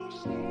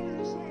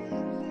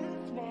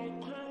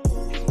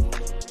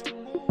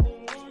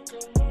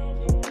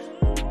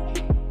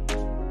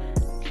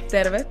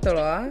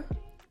Tervetuloa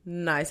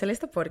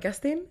Naisellista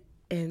podcastin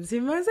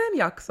ensimmäiseen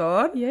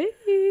jaksoon. Jei.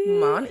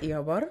 Mä oon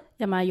Iobor.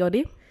 Ja mä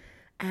Jodi.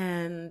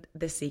 And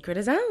the secret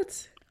is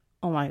out.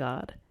 Oh my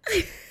god.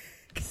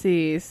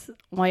 Siis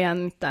mä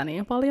jännittää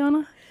niin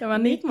paljon. Ja mä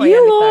niin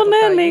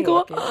iloinen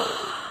niinku...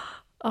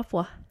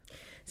 Apua.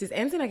 Siis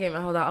ensinnäkin me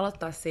halutaan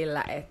aloittaa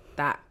sillä,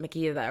 että me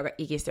kiitetään joka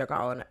ikistä, joka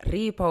on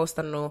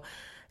repostannut,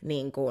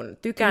 niin kuin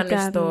tykännyt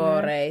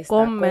storeista,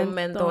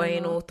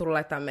 kommentoinut, tullut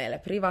laittaa meille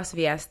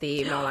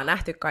privasviestiä, me ollaan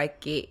nähty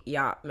kaikki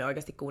ja me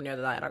oikeasti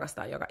kunnioitetaan ja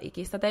rakastetaan joka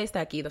ikistä teistä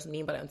ja kiitos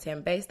niin paljon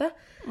tsempeistä,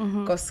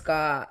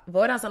 koska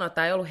voidaan sanoa, että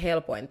tämä ei ollut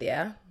helpoin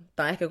tie.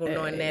 Tämä on ehkä kuin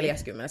noin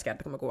 40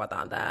 kertaa, kun me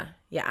kuvataan tämä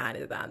ja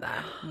äänitetään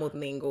tämä, mutta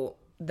niinku,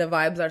 the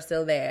vibes are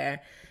still there.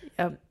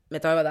 Yep. Me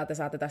toivotaan, että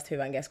saatte tästä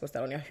hyvän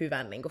keskustelun ja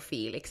hyvän niinku,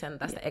 fiiliksen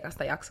tästä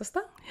ekasta jaksosta.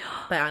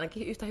 Tai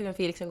ainakin yhtä hyvän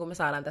fiiliksen, kun me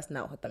saadaan tästä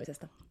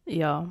nauhoittamisesta.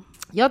 Joo.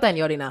 Joten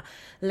Jodina,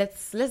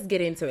 let's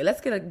get into it.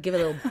 Let's give a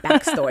little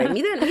backstory.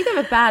 Miten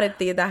me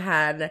päädyttiin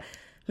tähän?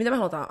 Mitä me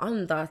halutaan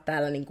antaa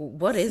täällä? Niinku,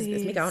 what is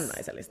this? Mikä on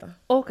naisellista?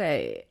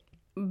 Okei.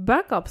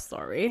 Backup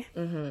story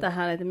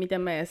tähän, että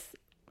miten me edes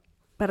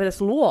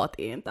periaatteessa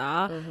luotiin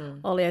tää,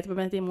 oli, että me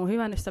mentiin mun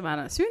hyvän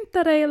ystävän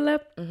synttäreille.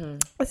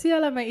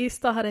 Siellä me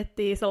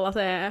istahdettiin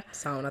sellaiseen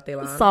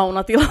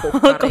saunatilaan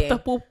kohta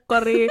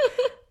pukkariin.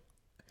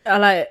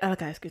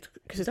 Älkää edes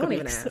kysytä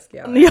miksi.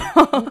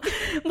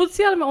 Mutta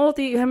siellä me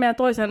oltiin yhden meidän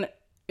toisen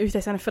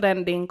yhteisen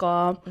friendin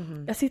kanssa.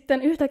 Ja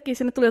sitten yhtäkkiä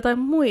sinne tuli jotain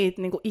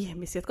muita niinku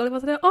ihmisiä, jotka olivat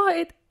silleen,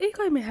 ei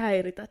kai me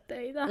häiritä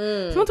teitä.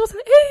 Sitten mä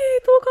tulin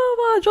ei, tulkaa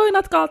vaan,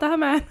 joinatkaa tähän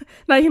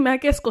näihin meidän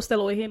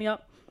keskusteluihin. Ja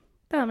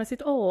täällä me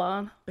sit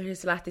ollaan. Ja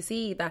se lähti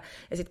siitä,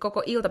 ja sitten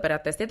koko ilta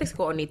periaatteessa, tietysti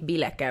kun on niitä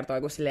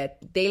bilekertoja, kun silleen,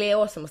 että teillä ei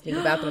ole semmoista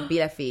niinku välttämättä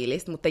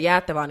bilefiilistä, mutta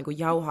jäätte vaan niinku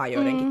jauhaa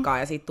joidenkin kanssa,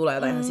 ja siitä tulee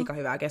jotain ihan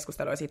sikahyvää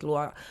keskustelua, ja siitä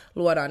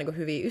luodaan niinku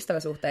hyviä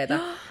ystäväsuhteita,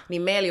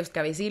 niin meillä just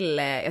kävi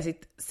silleen, ja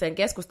sitten sen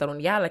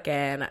keskustelun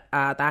jälkeen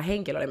tämä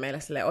henkilö oli meille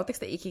silleen, ootteko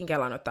te ikin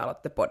kelannut, että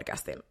aloitte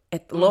podcastin?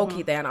 Että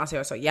low-key teidän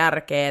asioissa on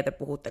järkeä, te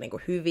puhutte niinku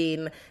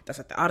hyvin, te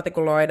osaatte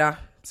artikuloida,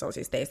 se on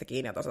siis teistä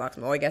kiinni, että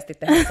osataanko me oikeasti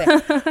tehdä se.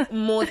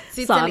 Mut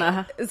sit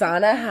saa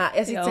nähdä.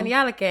 Ja sitten sen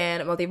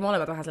jälkeen me oltiin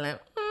molemmat vähän silleen,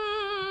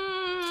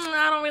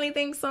 I don't really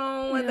think so,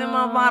 että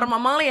mä oon varma.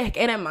 Mä olin ehkä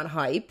enemmän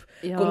hype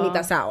kuin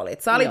mitä sä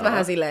olit. Sä olit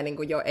vähän silleen, niin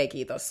kuin, joo, ei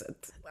kiitos,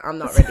 I'm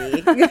not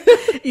ready.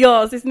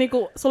 Joo, siis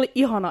niinku, se oli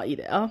ihana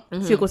idea,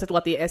 kun se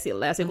tuotiin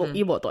esille, ja kun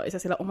Ivo toi se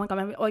sille, oh my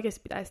god, me oikeasti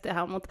pitäisi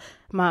tehdä, mutta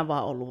mä en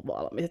vaan ollut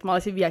valmis.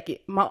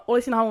 Mä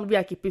olisin halunnut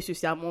vieläkin pysyä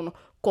siellä mun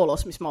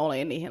kolos, missä mä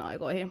olin niihin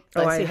aikoihin.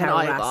 Tai siihen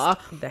aikaan.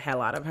 The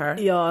hell out of her.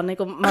 Joo,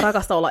 niinku, mä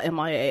rakastan olla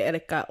MIA,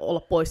 eli olla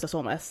poissa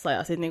somessa,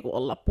 ja sitten niinku,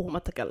 olla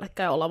puhumatta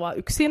kellekään ja olla vaan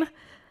yksin.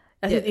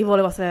 Ja sitten Ivo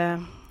oli vaan se,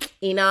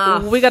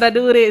 enough. We gotta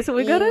do this.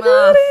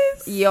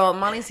 Joo,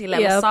 mä olin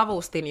silleen, mä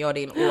savustin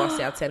Jodin ulos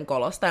sieltä sen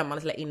kolosta, ja mä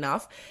olin silleen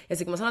enough. Ja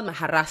sitten kun mä sanoin, että mä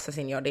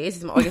härässäsin Jodin,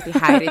 siis mä oikeasti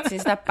häiritsin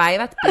sitä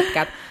päivät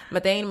pitkät. Mä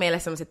tein meille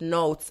semmoset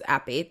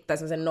notes-appit, tai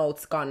semmosen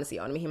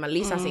notes-kansion, mihin mä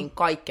lisäsin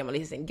kaikkea. Mä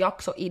lisäsin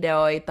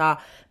jaksoideoita,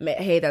 me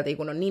heiteltiin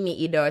kunnon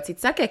nimi-ideoita.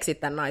 Sitten sä keksit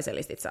tän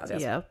naisellista itse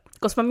asiassa. Yeah.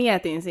 Koska mä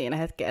mietin siinä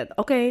hetken, että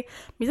okei,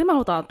 miten me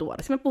halutaan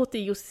tuoda. Sitten me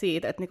puhuttiin just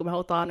siitä, että niinku me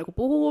halutaan niinku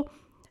puhua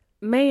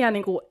meidän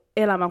niinku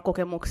elämän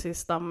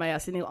kokemuksistamme ja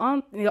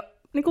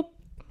niinku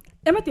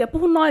en mä tiedä,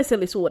 puhu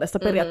naisellisuudesta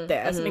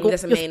periaatteessa. Mitä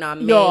se meinaa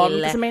meille. Joo,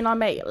 mitä se meinaa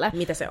meille.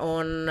 Mitä se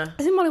on. Ja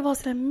sitten mä olin vaan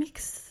silleen,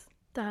 miksi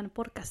tämän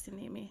podcastin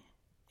nimi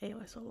ei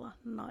voisi olla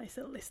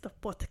naisellista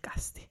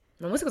podcasti.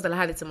 Mä muistin, kun sä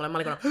lähetit sen mulle, mä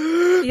olin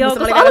joo,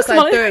 mä olin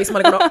jossain töissä, mä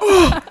olin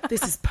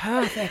this is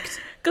perfect.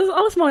 Koska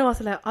alussa mä olin vaan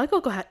silleen,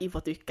 aikoikohan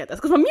Ivo tykkää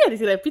tästä, koska mä mietin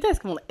silleen,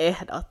 pitäisikö mulle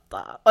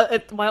ehdottaa,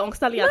 vai onko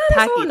tää liian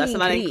tacky tai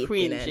sellainen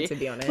cringy.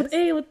 Mutta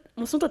ei,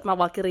 musta tuntuu, että mä oon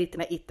vaan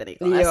kriittinen itteni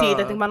kanssa. Ja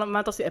siitä, että mä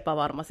oon tosi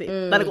epävarma siitä,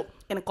 tai niinku,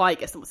 en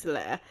kaikesta, mutta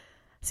silleen,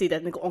 siitä,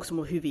 että niinku, onko se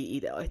mun hyviä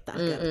ideoita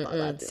tällä kertaa.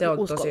 Se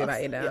on tosi hyvä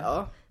idea.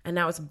 Joo. And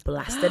now it's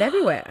blasted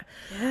everywhere.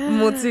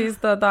 Mut siis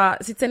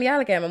sit sen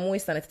jälkeen mä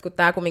muistan, että kun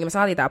kumminkin me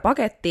saatiin tää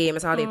pakettiin, me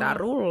saatiin tää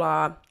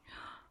rullaa.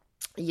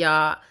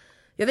 Ja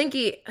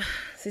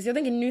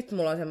jotenkin nyt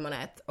mulla on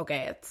semmonen, että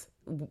okei, että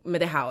me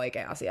tehdään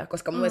oikea asia.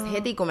 Koska mun mielestä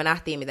heti kun me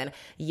nähtiin, miten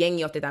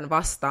jengi otti tämän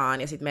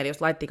vastaan, ja sitten meillä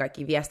just laitti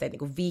kaikki viesteitä niin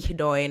kuin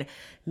vihdoin,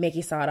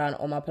 mekin saadaan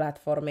oma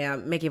platformi, ja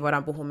mekin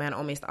voidaan puhua meidän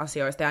omista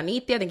asioista. Ja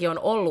niitä tietenkin on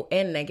ollut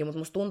ennenkin, mutta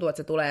musta tuntuu, että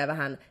se tulee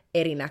vähän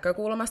eri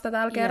näkökulmasta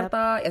tällä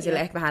kertaa, ja sille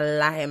ehkä vähän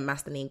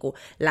lähemmästä niin kuin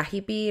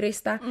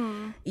lähipiiristä.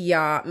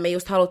 Ja me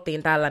just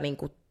haluttiin tällä niin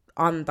kuin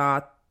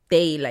antaa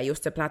teille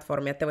just se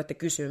platformi, että te voitte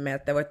kysyä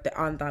meiltä, te voitte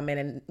antaa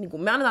meille, niin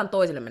kuin me annetaan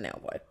toisillemme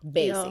neuvoja,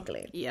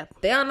 basically. Yep.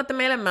 Te annatte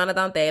meille, me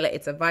annetaan teille,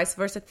 it's a vice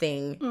versa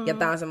thing, ja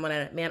tää on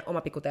semmoinen meidän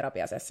oma pikku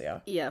terapiasessio,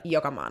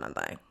 joka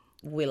maanantai.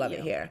 We love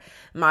it here.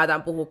 Mä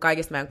aletaan puhua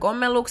kaikista meidän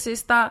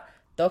kommelluksista,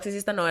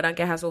 toksisista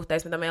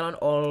noidankehäsuhteista, mitä meillä on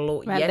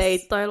ollut. Meidän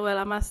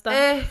deittailuelämästä.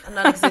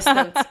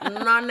 Non-existent.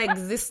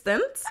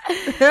 Non-existent.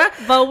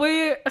 But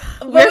we're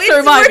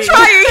surviving.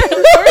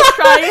 We're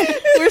trying.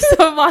 We're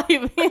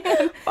surviving.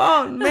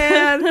 Oh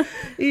man.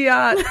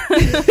 Ja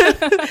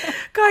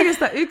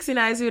kaikesta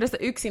yksinäisyydestä,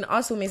 yksin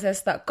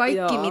asumisesta,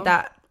 kaikki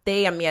mitä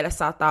teidän mielessä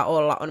saattaa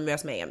olla, on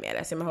myös meidän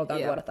mielessä. Ja me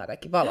halutaan tuoda tää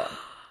kaikki valoon.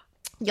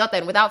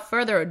 Joten, without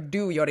further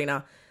ado,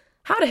 Jorina,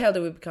 how the hell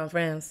did we become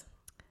friends?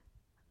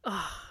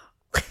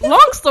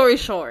 Long story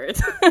short.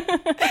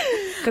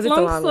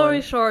 Long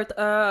story short.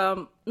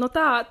 No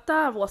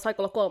tää vuosi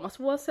aika olla 3.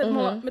 vuosi, että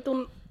me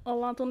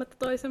ollaan tunnettu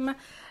toisemme.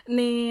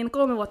 Niin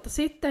 3 vuotta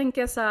sitten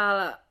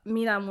kesällä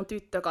minä ja mun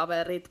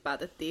tyttökaverit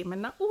päätettiin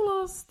mennä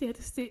ulos,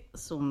 tietysti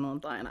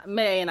sunnuntaina.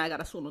 Me ei enää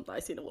käydä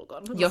sunnuntaisin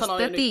ulkona. Jos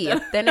te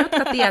tiedätte, ne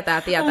jotka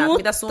tietää,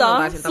 mitä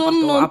sunnuntaisin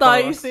tapahtuu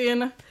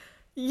sunnuntaisin,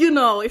 you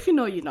know, if you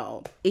know, you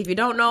know. If you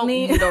don't know,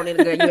 niin. You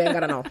ain't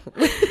gotta know.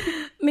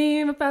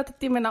 Niin me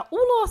päätettiin mennä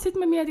ulos, sitten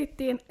me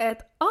mietittiin,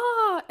 että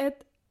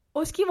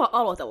olisi kiva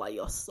aloitella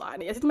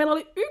jossain. Ja sitten meillä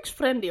oli yksi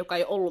frendi, joka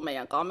ei ollut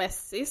meidän kanssa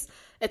messissä,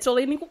 että se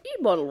oli niinku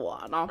Ibon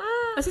luona.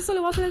 Ja sitten se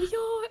oli vaan silleen, että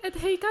joo, että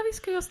hei,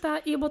 kävisikö jos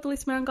tää Ibo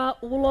tulisi meidän kanssa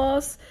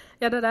ulos,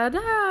 ja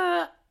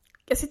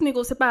Ja sitten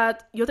niinku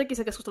jotenkin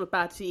se keskustelu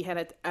päätyi siihen,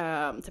 että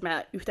se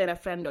meidän yhteinen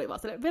frendi oli vaan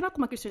silleen, Venä, kun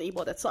mä kysyin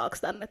Ibot, että saako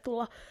tänne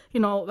tulla,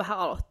 vähän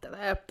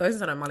aloittelee. Toisin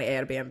sanoen mä olin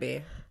Airbnb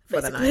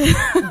for the night.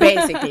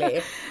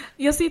 Basically.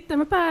 Ja sitten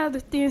me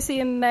päädyttiin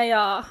sinne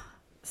ja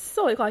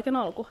se oli kaiken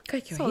alku.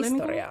 Kaikki se on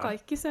historiaa. oli niinku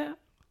kaikki se,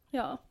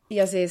 joo.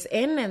 Ja siis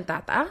ennen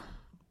tätä,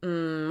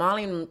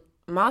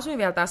 mä asuin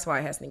vielä tässä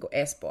vaiheessa niin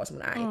Espoossa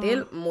mun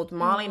äitillä, mutta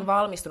mä olin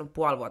valmistunut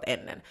 5 vuotta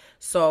ennen.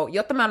 So,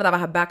 jotta mä annetaan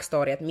vähän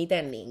backstory, että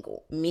miten, niin kuin,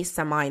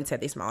 missä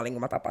mindsetissä mä olin,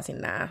 kun mä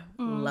tapasin nämä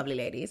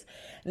lovely ladies,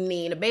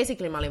 niin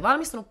basically mä olin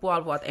valmistunut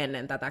 5 vuotta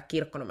ennen tätä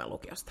Kirkkonummen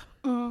lukiosta.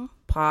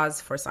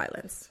 Pause for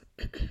silence.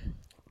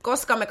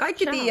 Koska me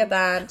kaikki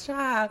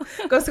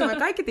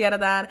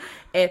tiedetään,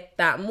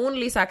 että mun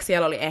lisäksi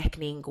siellä oli ehkä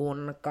niin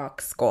kuin 2-3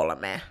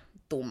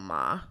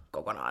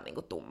 kokonaan niin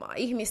kuin tummaa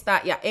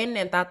ihmistä. Ja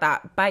ennen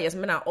tätä, jos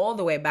mennään all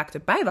the way back to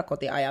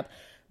päiväkotiajat,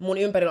 mun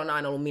ympärillä on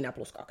aina ollut minä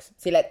plus 2.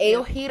 Silleen, että ei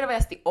ole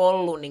hirveästi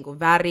ollut niin kuin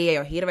väriä, ei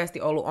ole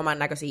hirveästi ollut oman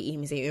näköisiä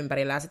ihmisiä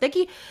ympärillä. Ja se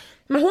teki,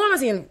 mä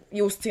huomasin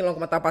just silloin,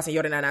 kun mä tapasin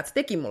Jorinaa, että se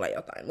teki mulle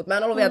jotain. Mutta mä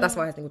en ollut vielä tässä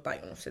vaiheessa niin kuin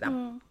tajunnut sitä.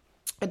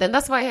 Joten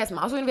tässä vaiheessa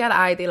mä asuin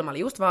vielä äitillä, mä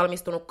olin just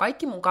valmistunut,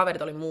 kaikki mun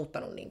kaverit oli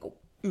muuttanut niin kuin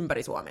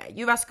ympäri Suomea.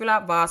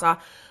 Jyväskylä, Vaasa,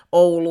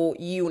 Oulu,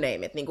 you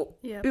name it, niin kuin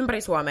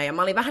ympäri Suomea. Ja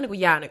mä olin vähän niin kuin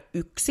jäänyt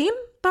yksin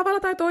tavalla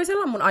tai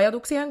toisella mun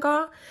ajatuksien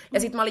kanssa. Ja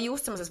sit mä olin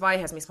just semmoisessa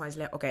vaiheessa, missä mä olin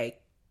silleen,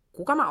 okei,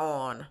 kuka mä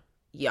oon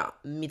ja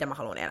mitä mä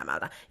haluan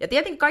elämältä. Ja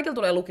tietenkin kaikilla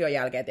tulee lukion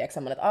jälkeen, tiedätkö,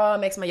 semmoinen, että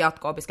meikö mä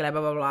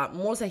jatko-opiskelemaan, bla bla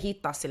bla. Mulla se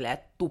hittasi silleen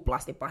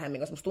tuplasti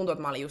pahemmin, koska musta tuntuu,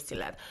 että mä olin just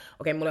silleen, että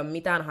okei, mulla ei ole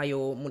mitään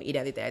hajua mun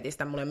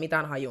identiteetistä, mulla ei ole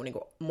mitään hajua, niin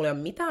kuin, mulla ei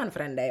ole mitään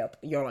frendejä,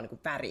 joilla on niin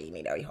väriä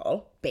niiden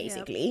iholla,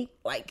 basically,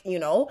 like, you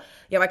know.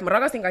 Ja vaikka mä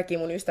rakastin kaikkia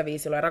mun ystäviä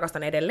silloin ja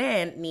rakastan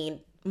edelleen,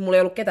 niin mulla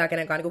ei ollut ketään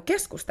kenenkään niinku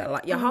keskustella.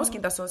 Ja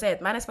hauskin tässä on se,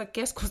 että mä en edes voi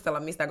keskustella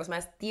mistään, koska mä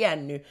en edes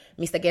tiennyt,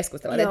 mistä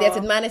keskustella. Ja tiedätkö,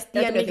 että mä en edes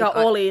tiennyt,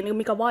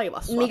 mikä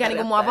vaivasi mikä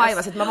niinku mua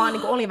vaivasi. Että mä vaan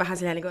niinku olin vähän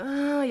silleen,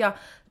 ja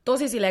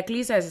tosi silleen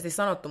kliseisesti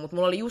sanottu, mutta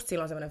mulla oli just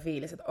silloin semmoinen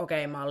fiilis, että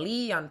okei, mä oon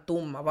liian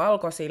tumma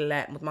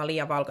valkoisille, mutta mä oon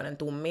liian valkoinen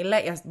tummille.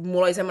 Ja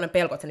mulla oli semmoinen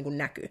pelko, että se niinku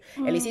näkyy.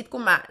 Eli sit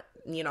kun mä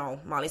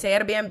olin se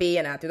Airbnb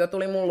ja nämä tytöt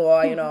tuli mun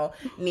luo,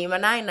 niin mä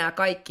näin nämä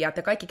kaikki, ja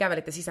te kaikki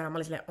kävelitte sisään, mä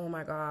olin silleen, oh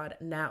my god,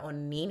 nämä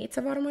on niin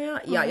itsevarmoja,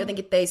 ja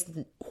jotenkin teistä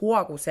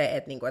huokui se,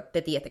 että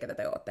te tiedätte, ketä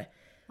te ootte.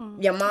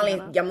 Ja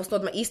musta tuntuu,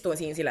 että mä istuin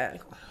siinä silleen,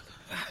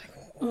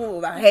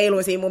 vähän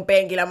heiluin siinä mun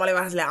penkillä, mä olin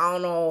vähän silleen,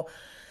 oh no,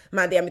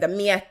 mä en tiedä mitä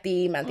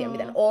miettiä, mä en tiedä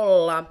miten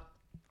olla.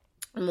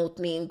 Mut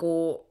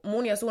niinku,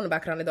 mun ja sun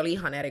backgroundit oli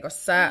ihan eri,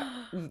 koska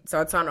sä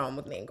oot sanoa,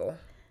 mut niinku.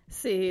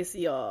 Siis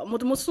joo,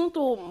 mutta musta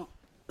tuntuu,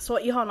 se on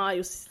ihanaa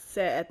just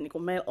se, että niinku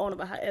meillä on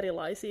vähän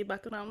erilaisia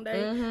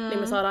backgroundeja, niin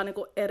me saadaan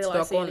niinku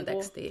erilaisia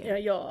kontekstia.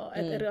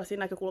 Erilaisia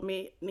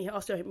näkökulmia niihin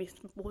asioihin,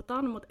 mistä me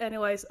puhutaan. Mutta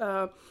anyways,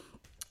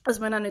 jos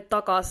mennään nyt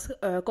takaisin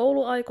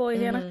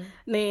kouluaikoihin,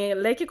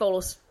 niin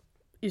leikkikoulussa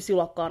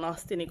 9-luokkaan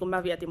asti, niin kun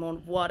mä vietin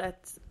mun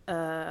vuodet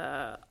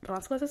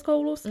ranskalaisessa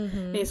koulussa,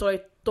 niin se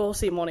oli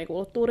tosi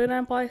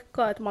monikulttuurinen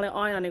paikka. Että mä olin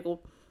aina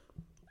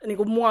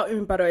niinku mua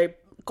ympäröi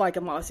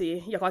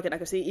kaikenlaisia ja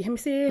kaikennäköisiä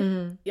ihmisiä.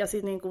 Ja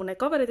sitten niinku ne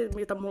kaverit,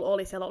 mitä mulla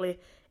oli, siellä oli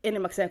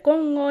enimmäkseen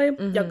kongoi,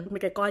 ja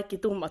mikä kaikki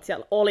tummat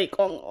siellä oli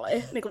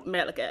kongoi. Niinku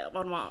melkein,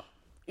 varmaan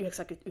 99%.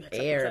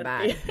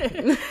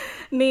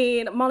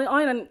 Niin mä olin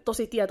aina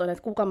tosi tietoinen,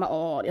 että kuka mä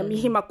oon, ja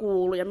mihin mä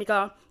kuulun, ja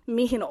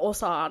mihin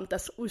osaan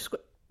tässä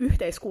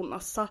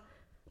yhteiskunnassa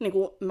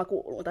niinku mä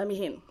kuulun, tai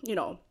mihin,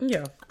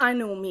 I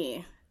knew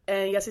me.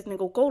 Ja sitten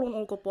niinku koulun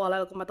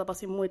ulkopuolella, kun mä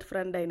tapasin muita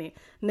frendejä, niin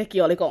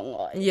nekin oli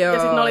kongoja. Ja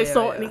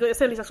sitten niinku,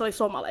 sen lisäksi oli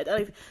somaleita.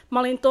 Eli mä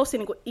olin tosi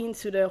niinku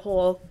into the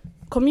whole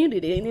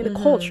community, in the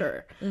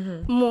culture.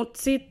 Mut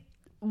sit,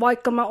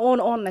 vaikka mä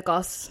oon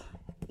onnekas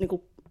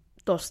niinku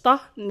tosta,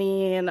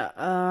 niin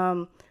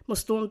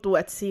musta tuntuu,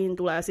 että siinä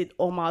tulee sit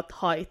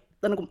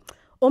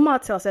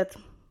omat sellaiset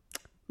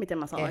miten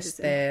mä sanoisin.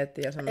 Esteet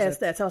ja sellaiset.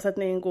 Esteet, sellaiset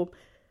niinku,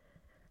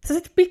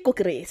 sellaiset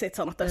pikkukriisit,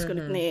 sanottaisiko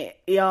nyt niin.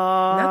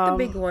 Ja... Not the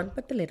big one,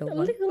 but the little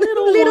one.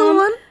 Little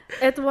one.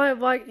 Että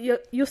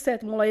just se,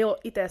 että mulla ei ole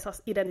itse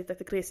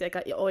identiteettikriisiä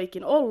eikä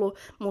oikein ollut,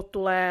 mutta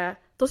tulee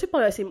tosi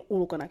paljon esim.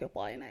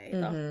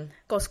 Ulkonäköpaineita.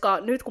 Koska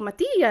nyt kun mä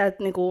tiedän,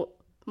 että niinku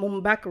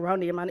mun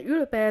backgroundia, mä oon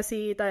ylpeä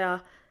siitä ja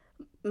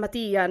mä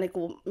tiedän,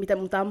 niinku, miten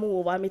mun tää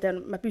muuvaa ja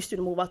miten mä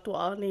pystyn muuvaa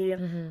tuolla, niin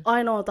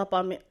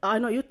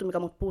ainoa juttu, mikä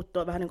mut puuttuu,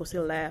 on vähän niinku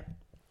silleen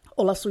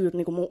olla sujut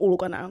niinku mun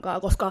ulkonäön kanssa,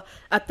 koska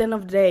at the end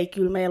of the day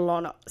kyllä meillä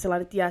on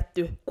sellainen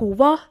tietty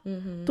kuva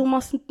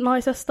tummasta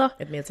naisesta.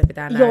 Että miltä se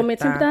pitää näyttää. Joo,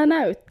 miltä se pitää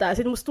näyttää.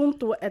 Sitten musta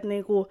tuntuu, että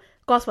niinku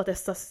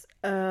kasvatessa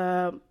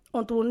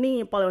on tullut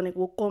niin paljon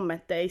niinku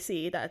kommentteja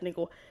siitä, että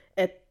niinku,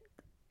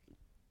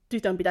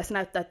 tytön pitäisi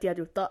näyttää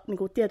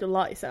niinku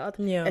tietynlaiselta.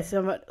 Että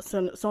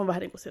se on vähän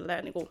niinku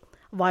silleen niinku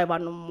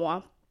vaivannut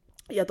mua.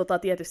 Ja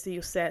tietysti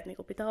just se, että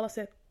niinku pitää olla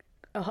se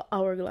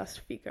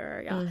hourglass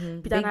figure, ja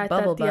pitää big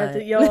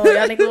näyttää joo,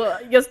 ja niinku,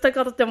 jos te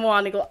katsotte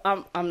mua, niinku,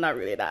 I'm not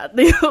really that,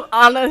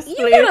 honestly.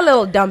 You got a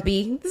little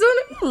dumpy.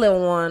 There's a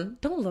little one.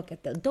 Don't look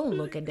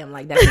at them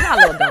like that. You're not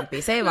a little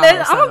dumpy. Se ei vaan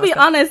I'm gonna be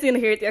honest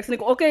in here, tiiäks,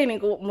 niinku, okei,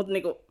 niinku, mut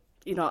niinku,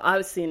 you know,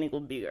 I've seen niinku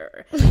bigger.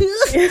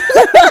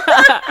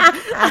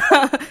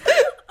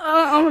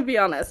 I'm gonna be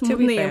honest, mut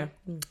niin,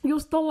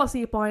 just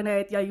tollasia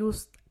paineita, ja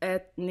just,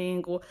 et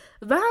niinku,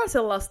 vähän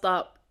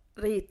sellaista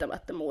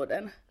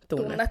riittämättömyyden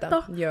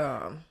tunnetta.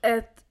 Joo.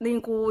 Et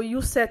niinku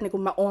just se, että niinku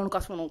mä oon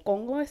kasvanut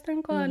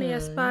kongolaisten kanssa niin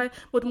edespäin,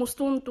 mutta musta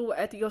tuntuu,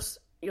 että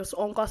jos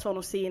on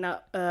kasvanut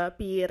siinä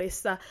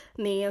piirissä,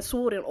 niin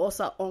suurin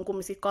osa on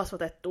kumminkin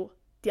kasvatettu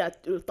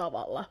tietyllä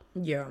tavalla.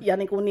 Yeah. Ja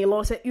niinku niillä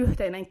on se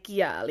yhteinen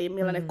kieli,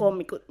 millä ne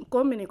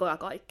kommunikoi ja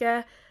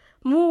kaikkea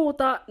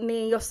muuta,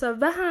 niin jos sä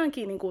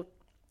vähänkin niinku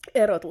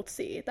erotut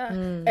siitä.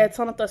 Että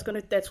sanottaisiko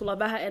nyt, että sulla on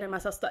vähän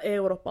enemmän sellaista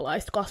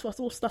eurooppalaista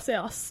kasvatusta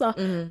seassa,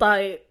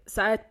 tai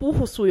sä et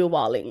puhu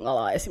sujuvaa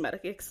lingalaa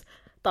esimerkiksi,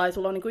 tai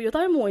sulla on niinku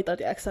jotain muita,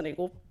 tiedätkö,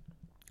 niinku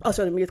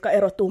asioita, jotka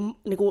erottuu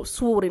niinku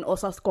suurin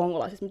osasta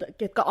kongolaisista,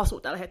 ketkä asuu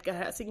tällä hetkellä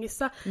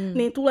Helsingissä,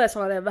 niin tulee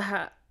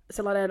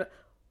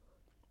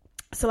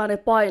sellainen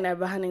paine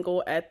vähän niin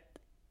kuin, että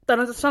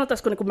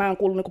sanotaanko, niin mä oon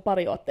kuullut niin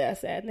pari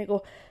otteeseen, että niin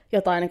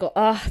jotain, niin kuin,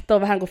 toi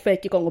on vähän kuin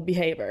fake Kongo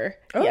behavior.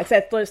 Oh.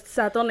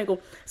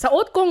 Sä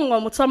oot Kongo,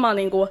 mutta sama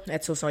niin kuin,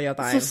 että sus on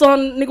jotain. Sus on,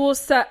 niin kuin,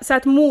 sä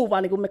et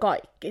muuva niin kuin me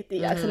kaikki,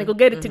 tiedätkö? Niin kuin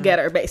get it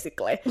together,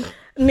 basically.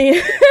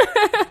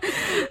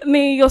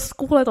 niin jos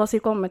kuulee tosia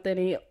kommentteja,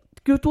 niin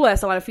kyllä tulee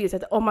sellainen fiilis,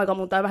 että oh my god,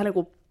 mun tää vähän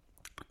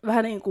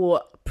niin kuin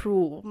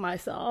prove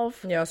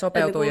myself. Joo,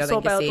 sopeutuu jotenkin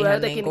sopeutuu siihen. Ja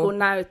jotenkin niin kuin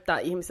näyttää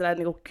ihmiselle,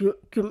 että niin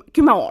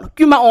kyllä mä oon.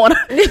 What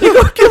are you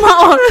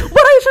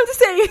trying to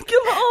say?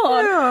 Kyllä mä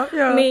oon.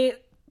 Joo. Niin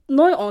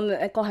noi on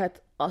ne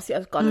kahdet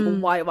asiat, jotka on niin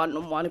kuin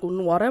vaivannut mua niin kuin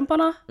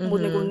nuorempana,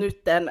 mutta niin kuin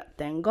nytten,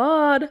 thank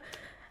god,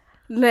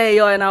 ne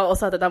ei ole enää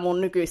osa tätä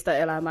mun nykyistä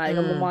elämää,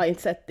 eikä mun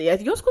mindsettiä.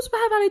 Et joskus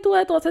vähän väliin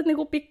tulee tuollaiset niin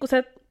kuin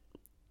pikkuset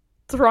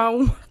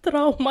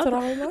traumat.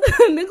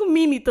 niin kuin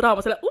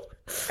mini-trauma.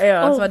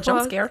 Joo, se on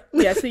jump scare.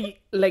 Yes,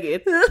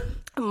 legit.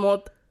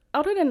 Mut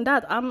other than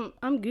that,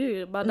 I'm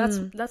good, but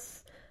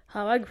that's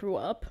how I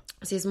grew up.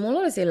 Siis mulla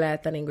oli silleen,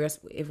 että niinku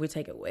if we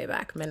take it way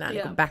back, mennään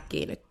niinku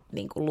backiin nyt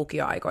niinku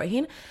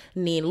lukioaikoihin,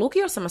 niin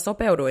lukiossa mä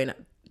sopeuduin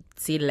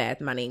silleen,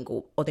 että mä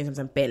niinku otin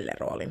semmoisen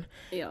pelleroolin.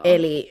 Joo.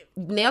 Eli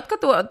ne, jotka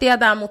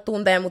tietää mut,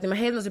 tuntee mut, niin mä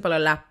heitin tosi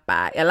paljon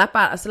läppää. Ja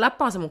läppä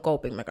on se mun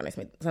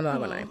coping-mekanismi,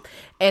 sanotaanko näin.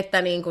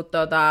 Että niinku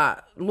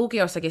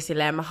lukiossakin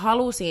silleen mä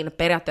halusin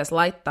periaatteessa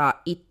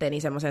laittaa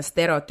itteni semmoisen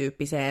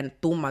stereotyyppiseen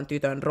tumman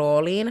tytön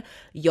rooliin,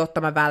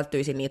 jotta mä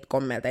välttyisin niitä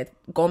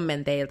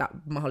kommenteilta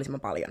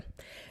mahdollisimman paljon.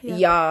 Jep.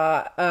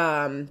 Ja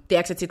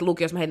tiedätkö, että sit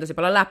lukiossa mä heitin tosi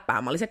paljon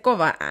läppää. Mä olin se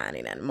kova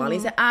ääninen, mä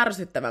olin se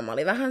ärsyttävä, mä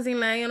olin vähän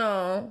silleen,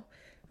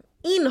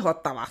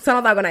 inhottava,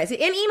 sanotaanko näin.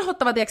 En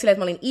inhottava, tiedätkö, että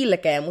mä olin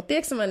ilkeä, mutta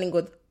tiedätkö mä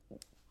niinku,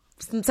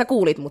 sä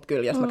kuulit mut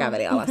kyllä, jos mä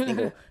kävelin alas,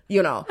 niinku,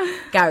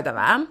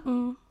 käytävää.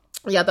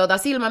 Ja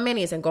sillä mä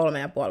menin sen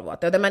 3,5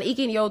 vuotta, joten mä en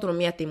ikin joutunut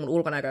miettimään mun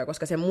ulkonäköä,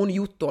 koska se mun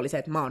juttu oli se,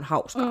 että mä oon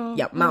hauska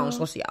ja mä oon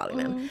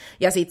sosiaalinen.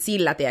 Ja sit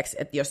sillä, tiedätkö,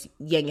 että jos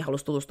jengi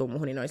halusi tutustua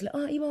muhun, niin ne oli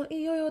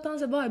silleen, joo, tää on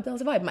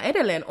se vibe. Mä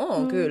edelleen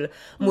oon kyllä,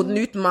 mutta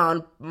nyt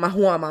mä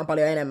huomaan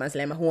paljon enemmän,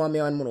 silleen mä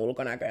huomioin mun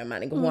ulkonäköä ja mä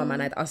niinku huomaan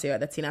näitä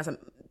asioita, että sinänsä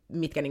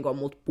mitkä niinku on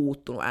mut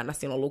puuttunut ns.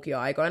 Silloin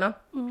lukioaikoina.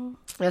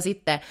 Ja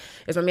sitten,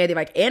 jos mä mietin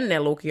vaikka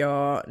ennen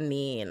lukioa,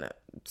 niin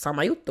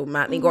sama juttu.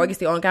 Mä niinku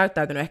oikeasti oon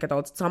käyttäytynyt ehkä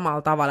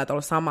samalla tavalla, että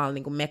ollut samalla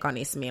niinku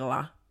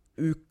mekanismilla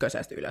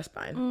ykkösestä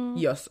ylöspäin,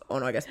 jos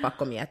on oikeasti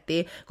pakko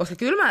miettiä. Koska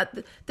kyllä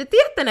te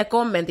tiedätte ne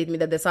kommentit,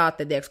 mitä te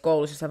saatte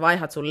koulussa, jos sä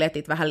vaihat sun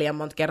letit vähän liian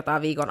monta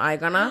kertaa viikon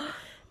aikana.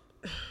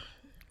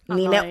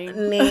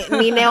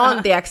 Niin ne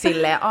on, tiedätkö,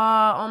 silleen,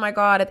 oh my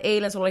god, että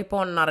eilen sulla oli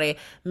ponnari,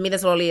 miten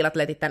sulla on liilat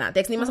letit tänään.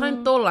 Tiedätkö, niin mä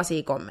sain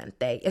tollasia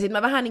kommentteja. Ja sit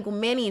mä vähän niin kuin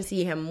menin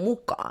siihen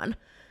mukaan.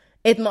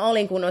 Että mä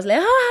olin kunnon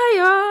silleen,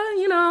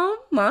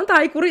 mä oon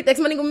taikuri.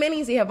 Tiedätkö, mä niin kuin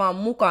menin siihen vaan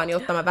mukaan,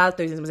 jotta mä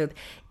välttyisin semmoisilta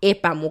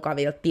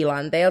epämukavilta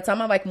tilanteilta.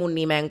 Sama vaikka mun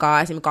nimen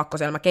kanssa, esimerkiksi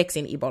kakkosella mä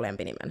keksin Ibo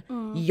lempinimen.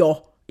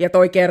 Ja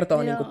toi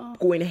kertoo niinku,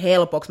 kuin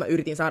helpoksi mä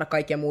yritin saada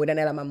kaikkien muiden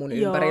elämän mun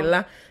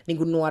ympärillä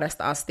niinku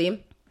nuoresta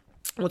asti.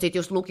 Mutta sitten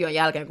just lukion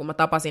jälkeen, kun mä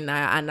tapasin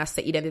nää ja NS,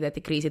 se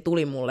identiteettikriisi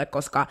tuli mulle,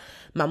 koska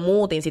mä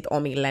muutin sit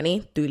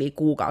omilleni tyyli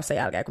kuukausi sen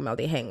jälkeen, kun me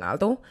oltiin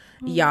hengailtu.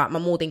 Ja mä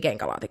muutin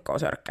kenkälaatikkoon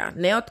sörkkään.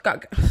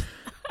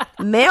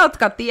 Ne,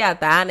 jotka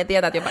tietää, ne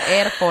tietää, että jopa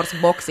Air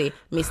Force-boksi,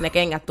 missä ne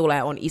kengät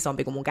tulee, on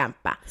isompi kuin mun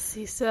kämppä.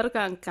 Siis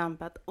sörkään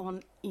kämpät on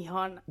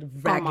ihan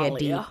raggedy.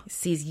 kamalia.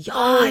 Siis yikes.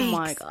 Oh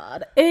my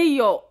god.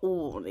 Ei oo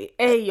uuni,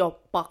 ei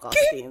oo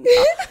pakastinta.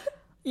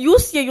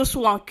 Jos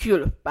sulla on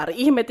kylppäri.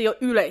 Ihme, ei ole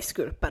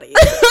yleiskylppäri.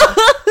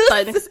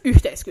 Tai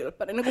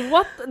yhteiskylppäri.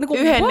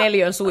 Yhden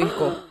neliön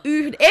suihku.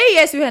 Ei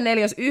edes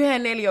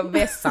yhden neliön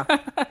vessa.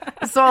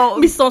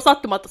 Missä on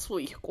sattumalta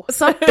suihku.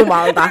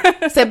 Sattumalta.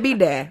 Se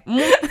bide.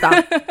 Mutta.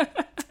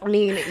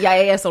 Niin, ja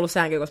ei edes ollut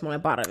sänky, koska mulla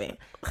oli parviin.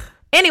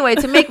 Anyway,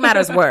 to make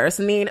matters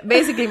worse, niin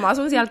basically mä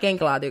asuin siellä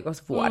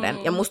kenkälaatikossa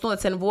vuoden. Ja musta tuntuu,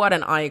 että sen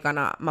vuoden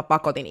aikana mä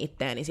pakotin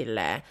itteeni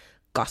silleen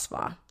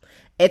kasvaa.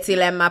 Että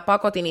silleen mä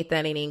pakotin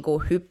itseäni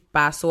niinku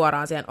hyppää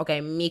suoraan siihen,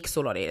 okei, miksi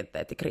sulla on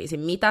identiteettikriisi,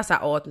 mitä sä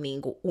oot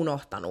niinku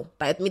unohtanut,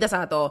 tai mitä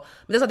sä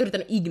oot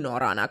yrittänyt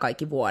ignoraa nämä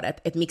kaikki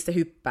vuodet, että miksi se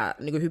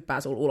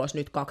hyppää sul ulos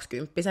nyt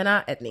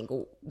 20-vuotiaana, että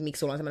niinku, miksi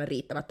sulla on semmoinen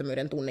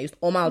riittämättömyyden tunne just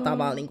omalla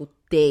tavalla niinku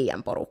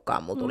teidän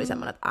porukkaan, mulla tuli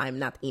semmoinen, että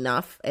I'm not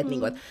enough, että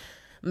niinku, et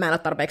mä en ole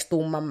tarpeeksi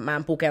tumma, mä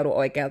en pukeudu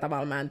oikealla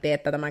tavalla, mä en tee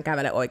tätä, mä en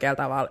kävele oikealla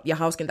tavalla, ja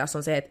hauskin tässä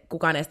on se, että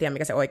kukaan ei tiedä,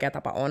 mikä se oikea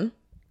tapa on.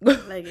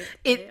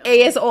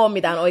 Ei edes ole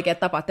mitään oikea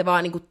tapa, te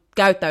vaan niinku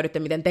käyttäydytte,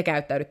 miten te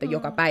käyttäydytte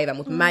joka päivä,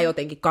 mutta mä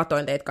jotenkin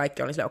katoin teitä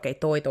kaikki, oli silleen, okei,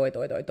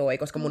 toi,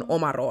 koska mun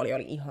oma rooli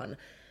oli ihan,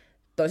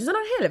 toisin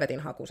sanoen helvetin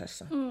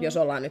hakusessa, jos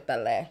ollaan nyt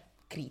tälleen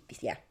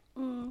kriittisiä.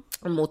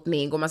 Mutta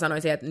niin kuin mä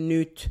sanoisin, että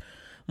nyt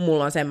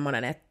mulla on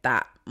semmoinen,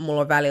 että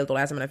mulla on välillä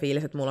tulee semmoinen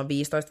fiilis, että mulla on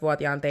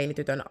 15-vuotiaan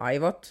teinitytön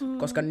aivot,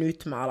 koska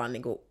nyt mä alan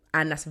niinku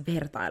NS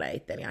vertailee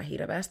itteni ihan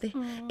hirveästi.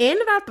 En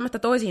välttämättä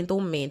toisiin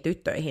tummiin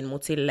tyttöihin,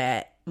 mutta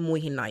silleen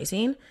muihin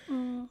naisiin.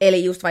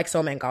 Eli just vaikka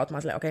somen kautta mä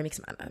oon silleen, okei,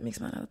 miksi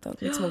mä näytän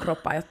tuolta? Miksi mun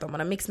kroppa ei ole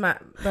tommonen? Miksi mä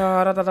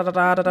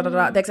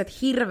tiedätkö, että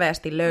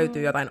hirveästi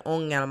löytyy jotain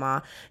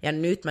ongelmaa, ja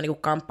nyt mä niinku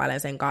kamppailen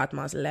sen kanssa, että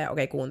mä oon silleen,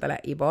 okei, kuuntele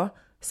Ivo,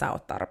 sä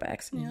oot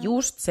tarpeeksi.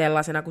 Just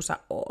sellaisena kuin sä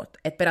oot.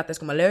 Että periaatteessa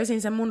kun mä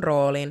löysin sen mun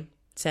roolin,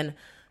 sen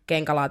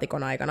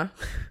kenkalaatikon aikana,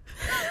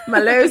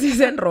 mä löysin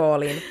sen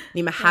roolin,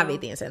 niin mä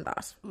hävitin sen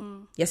taas.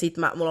 Ja sit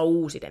mulla on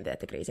uusi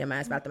identiteettikriisi, ja mä en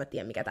edes välttämättä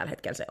tiedä, mikä tällä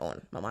hetkellä se on.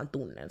 Mä vaan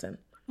tunnen sen.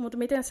 Mutta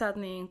miten sä oot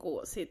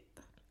niinku sit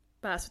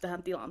päässyt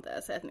tähän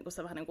tilanteeseen, että niinku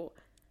sä vähän niinku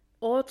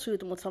oot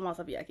syyty, mutta samalla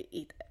sä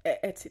vieläkin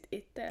etsit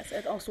itteesi.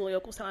 Että on sulla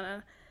joku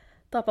sellainen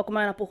tapa, kun me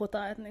aina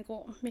puhutaan, että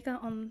niinku, mikä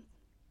on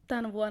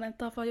tämän vuoden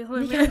tapa,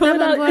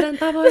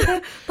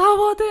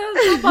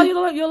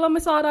 jolla me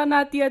saadaan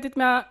nämä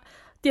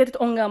tietyt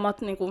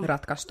ongelmat niinku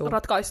ratkaistuu.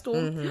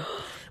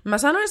 Mä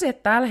sanoisin,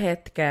 että tällä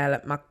hetkellä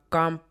mä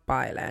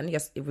kamppailen,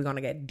 jos we're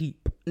gonna get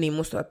deep, niin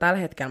musta että tällä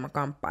hetkellä mä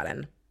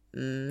kamppailen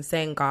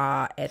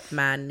senkaan, että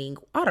mä en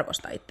niinku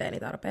arvosta itteeni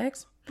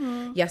tarpeeksi.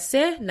 Ja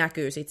se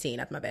näkyy sit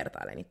siinä, että mä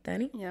vertailen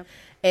itteeni. Yep.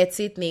 Et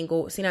sit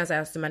niinku, sinänsä,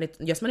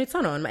 jos mä nyt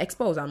sanon, mä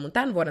exposaan mun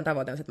tämän vuoden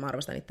tavoite on, että mä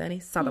arvostan itteeni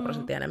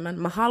 100% enemmän.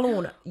 Mä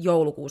haluun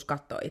joulukuussa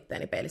katsoa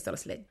itteeni peilistä olla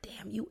silleen,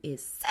 damn, you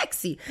is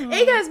sexy.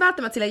 Eikä edes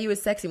välttämättä silleen, you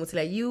is sexy, mutta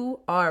silleen,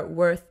 you are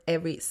worth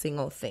every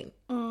single thing.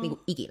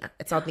 Niinku ikinä.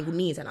 Että sä oot niinku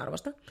niin sen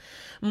arvosta.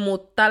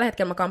 Mutta tällä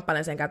hetkellä mä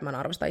kamppailen sen, että mä en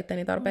arvosta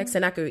itteeni tarpeeksi. Se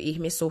näkyy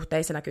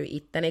ihmissuhteissa, se näkyy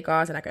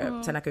ittenikaan,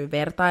 se näkyy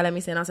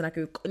vertailemisena, se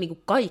näkyy niinku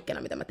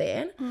kaikkena, mitä mä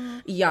teen.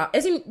 Ja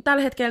esim.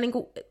 Tällä hetkellä,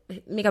 niinku,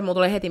 mikä mulla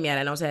tulee heti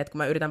mieleen, on se, että kun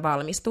mä yritän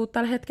valmistua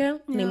tällä hetkellä,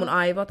 niin mun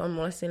aivot on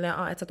mulle silleen,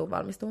 et sä tuu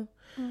valmistua.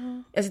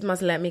 Ja sit mä oon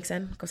silleen,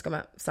 miksen, koska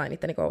mä sain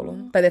itteni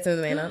kouluun. Tai tiedätkö,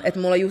 mitä meinaan? Että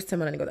mulla on just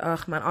semmoinen, että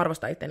mä en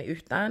arvosta itteni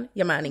yhtään,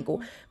 ja mä en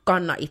niinku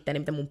kanna itteeni,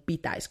 mitä mun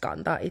pitäisi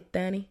kantaa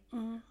itteeni.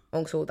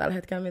 Onko sulla tällä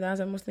hetkellä mitään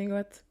semmoista, niinku,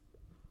 että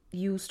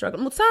you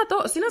struggle? Mutta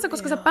sinänsä,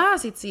 koska sä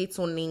pääsit siitä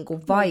sun niinku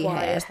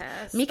vaiheesta,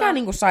 mikä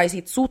niinku sai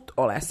sit sut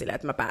ole silleen,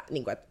 että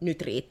niinku, että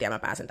nyt riitti ja mä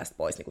pääsen tästä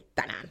pois niinku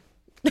tänään.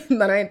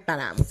 No en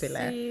tänään, mutta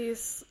silleen.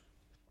 Siis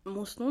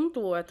musta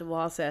tuntuu, että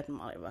vaan se, että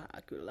mä olin vähän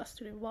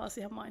kyllästynyt vaan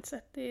siihen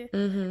mindsettiin.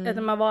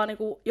 Että mä vaan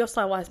niinku,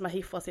 jossain vaiheessa mä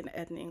hiffasin,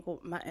 että niinku,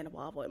 mä en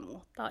vaan voi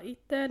muuttaa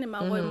itteeni,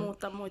 mä voin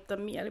muuttaa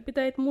muiden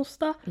mielipiteitä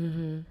musta.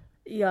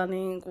 Ja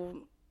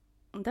niinku,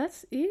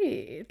 that's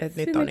it.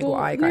 Että nyt on niinku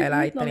aika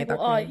elää itteni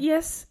takia.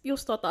 Yes,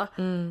 just tota.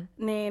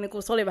 Niin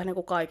niinku, se oli vähän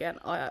niinku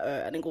kaiken ajan,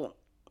 niinku,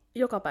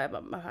 joka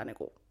päivä mä vähän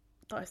niinku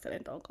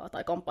taistelin ton kanssa,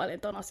 tai kamppailin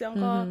ton asian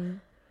kanssa,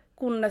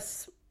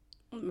 kunnes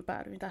mä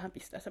päädyin tähän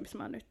pisteeseen, missä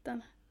mä nyt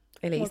tän.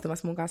 Eli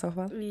istumassa mun kanssa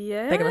sohvalla.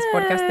 Tekemässä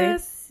podcastia.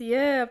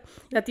 Yep.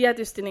 Ja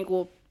tietysti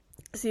niinku,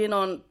 siinä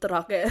on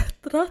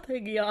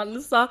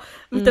strategiansa,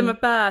 miten mä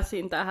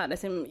pääsin tähän.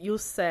 Esimerkiksi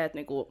just se, että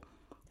niinku,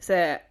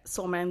 se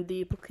somen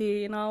deep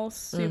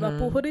cleanaus, syvä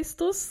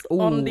puhdistus,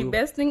 on the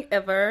best thing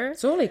ever.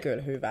 Se oli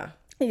kyllä hyvä.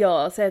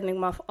 Joo, se, että niinku,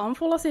 mä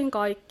unfollasin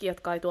kaikki,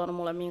 jotka ei tuonut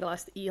mulle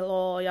minkälaista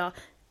iloa, ja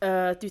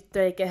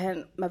tyttöjä,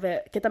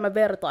 ketä mä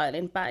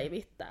vertailin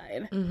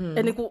päivittäin.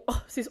 Et niinku,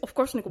 siis of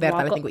course niinku...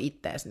 Vertailit niinku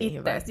ittees niihin.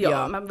 Ittees,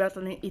 joo. Mä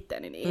vertailin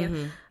itteni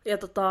niihin. Ja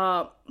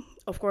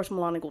of course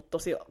mulla on niinku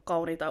tosi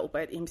kauniita ja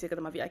upeita ihmisiä,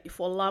 joita mä vieläkin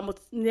follaan,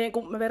 mutta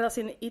niinku, mä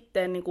vertasin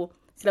itteen niinku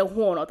sillä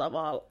huono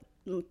tavalla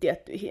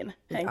tiettyihin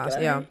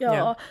henkilöihin.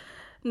 Joo.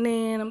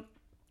 Niin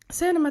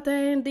sen mä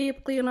tein, deep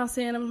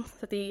cleanasin.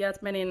 Sä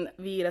tiedät, menin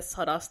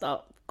 500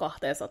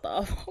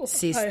 200.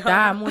 Siis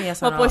tää muija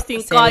sanoo, mä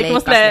poistin kaikki. Mä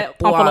silleen,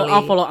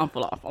 unfollow.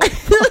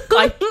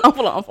 Kaikki,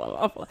 unfollow.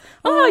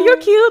 Oh, you're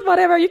cute,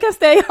 whatever, you can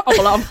stay.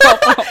 Unfollow.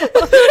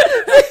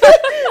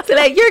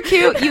 Silleen, you're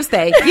cute, you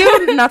stay.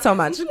 You, not so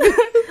much. I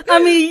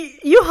mean,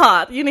 you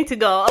hot, you need to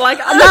go.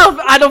 Like, now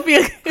I don't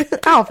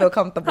feel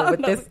comfortable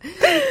with this.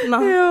 No,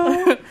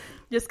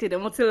 just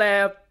kidding. Mut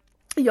silleen,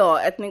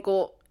 et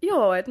niinku,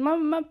 et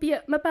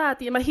mä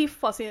päätin, mä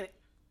hiffasin,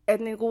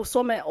 että niinku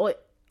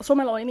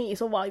somella oli niin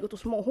iso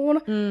vaikutus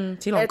muuhun.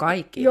 Sillä on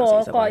kaikki iso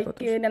vaikutus.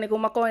 Kaikkiin. Ja niin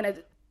kuin mä koin,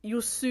 että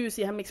just syy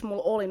siihen, miksi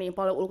mulla oli niin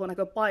paljon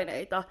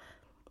ulkonäköpaineita,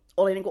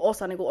 oli niin kuin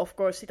osa niin kuin of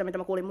course sitä, mitä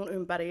mä kuulin mun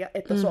ympäri,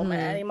 että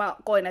somea. Niin mä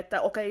koin,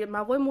 että okei, mä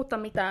en voi muuttaa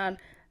mitään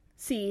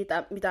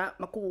siitä, mitä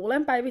mä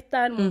kuulen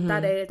päivittäin, mun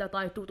tädeiltä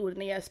tai tutuilta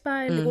niin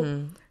edespäin. Niin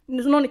kuin,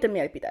 ne on niiden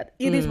mielipiteet.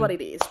 It is what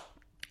it is.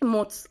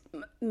 Mut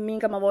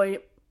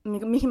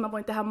mihin mä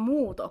voin tehdä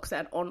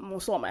muutoksen, on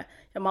mun some.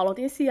 Ja mä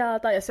aloitin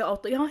sieltä, ja se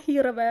auttoi ihan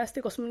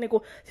hirveästi, koska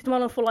niinku, sit mä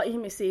aloin olla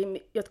ihmisiä,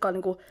 jotka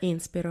niinku,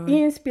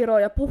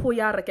 inspiroi ja puhuu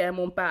järkeä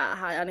mun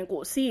päähän, ja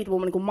niinku, siitä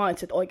mun niinku,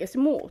 mindset oikeasti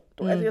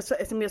muuttuu. Et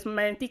esimerkiksi jos mä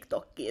menen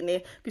TikTokiin,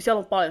 niin kyllä siellä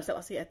on paljon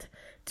sellaisia, että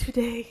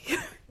today,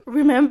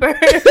 remember.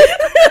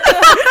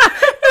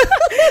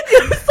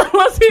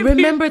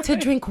 Remember to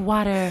drink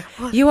water.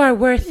 You are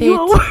worth it.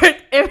 You are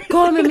worth everything.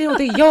 3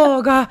 minuutin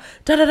jooga.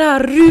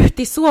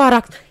 Ryhti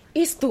suoraksi.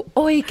 Istu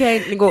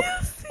oikein, niinku,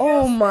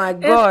 oh my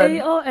god.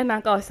 Ei oo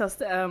enää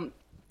kauheasti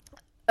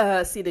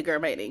city girl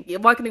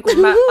meininkiä. Vaikka niinku,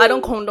 I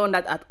don't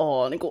condone that at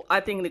all. Niinku,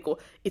 I think niinku,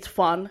 it's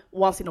fun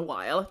once in a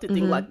while to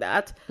think like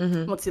that.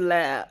 Mut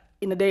silleen,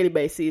 in a daily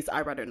basis,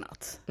 I rather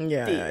not.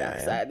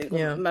 Niinku,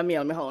 mä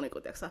mieluummin haluan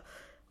niinku,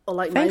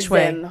 olla in my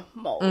zen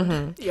mode.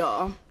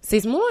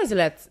 Siis mulla oli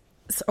silleen, että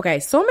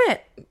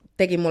some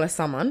teki mulle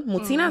saman,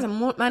 mutta sinänsä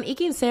mä en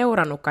ikin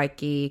seurannut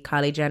kaikki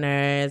Kylie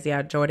Jenners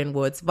ja Jordan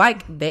Woods,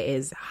 vaikka they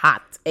is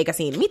hot, eikä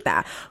siinä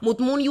mitään.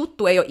 Mutta mun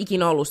juttu ei ole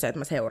ikin ollut se, että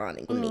mä seuraan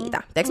niinku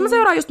niitä. Mä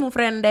seuraan just mun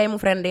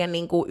frendien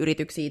niinku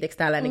yrityksiä,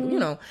 tällä niinku, you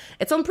know,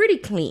 että se on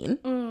pretty clean.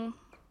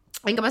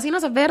 Enkä mä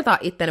sinänsä vertaa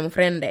itteni mun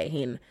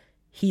frendeihin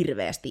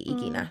hirveästi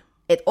ikinä.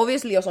 Että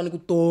obviously, jos on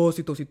niinku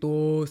tosi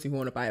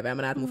huono päivä ja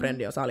mä näen, että mun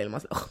frendi on salilla, mä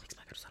oon miksi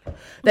mä en käy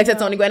salilla? Että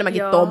se on niinku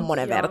enemmänkin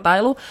tommonen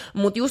vertailu.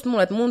 Mut just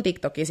mulle, että mun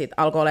TikTokki sit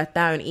alkoi olla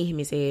täynnä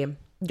ihmisiä,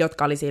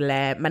 jotka oli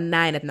silleen, mä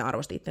näin, että ne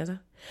arvosti itsensä.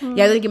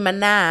 Ja jotenkin mä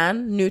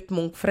näen nyt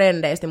mun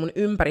frendeistä, mun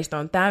ympäristö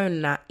on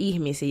täynnä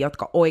ihmisiä,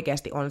 jotka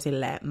oikeasti on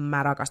silleen,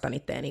 mä rakastan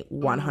itteeni 100%.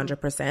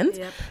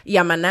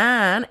 Ja mä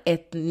näen,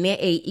 että ne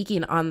ei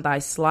ikin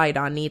antaisi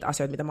slaidaa niitä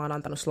asioita, mitä mä oon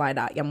antanut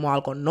slaidaa, ja mua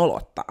alkoi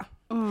nolottaa.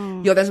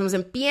 Joten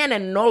semmoisen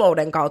pienen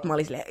nolouden kautta mä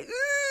olin silleen,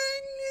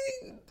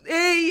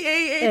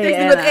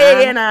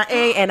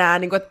 ei enää,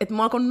 niin kuin, että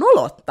mä alkoin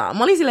nolottaa.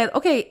 Mä olin silleen, että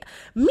okei,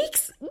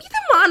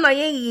 miten mä annan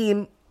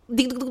jengiin,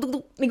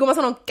 niin kuin mä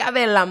sanon,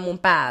 kävellä mun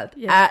päältä,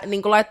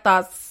 niin kuin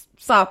laittaa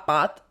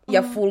saappaat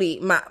ja fully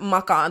mä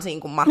makaan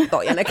siinä kuin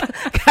matto ja ne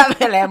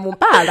kävelee mun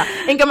päältä,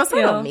 enkä mä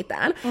sano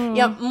mitään.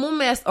 Ja mun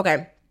mielestä,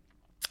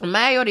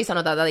 mä en jodi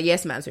sanota tätä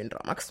yes man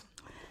syndroomaksi,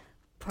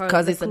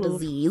 because it's a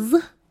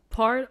disease.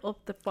 Part of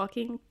the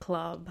fucking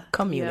club.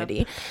 Community.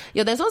 Yep.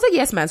 Joten se on se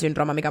yes man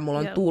syndrooma, mikä mulla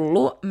on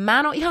tullut. Mä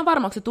en ole ihan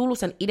varma, onko se tullut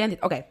sen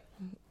Okei,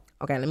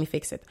 let me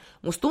fix it.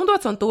 Musta tuntuu,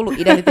 että se on tullut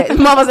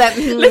Mä vaan se,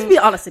 let's be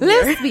honest.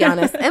 Let's be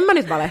honest. En mä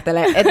nyt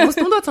valehtele.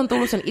 Musta tuntuu, että se on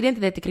tullut sen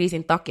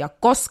identiteettikriisin takia,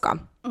 koska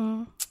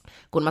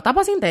kun mä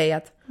tapasin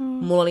teidät,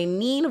 mulla oli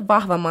niin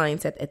vahva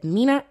mindset, että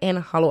minä en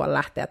halua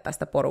lähteä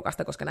tästä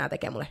porukasta, koska nämä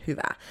tekee mulle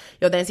hyvää.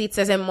 Joten sit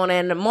se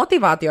semmonen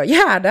motivaatio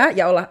jäädä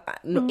ja olla,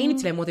 no ei nyt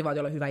silleen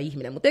motivaatio olla hyvä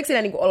ihminen, mutta eikö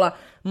silleen niin kuin olla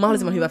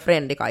mahdollisimman hyvä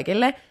frendi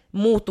kaikille,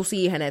 muuttui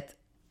siihen, että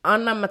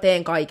annan mä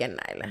teen kaiken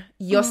näille.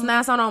 Jos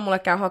nää sanoo mulle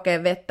käy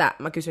hakee vettä,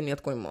 mä kysyn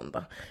niiltä kuin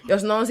monta.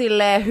 Jos ne on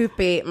silleen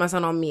hypi, mä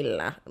sanon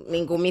millä.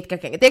 Niin kuin mitkä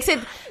kengät.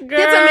 Tiedätkö,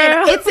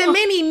 että se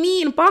meni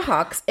niin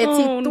pahaksi, että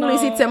siitä tuli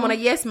sit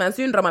semmonen yes man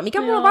syndrooma,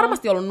 mikä mulla on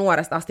varmasti ollut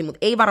nuoresta asti, mutta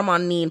ei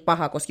varmaan niin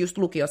paha, koska just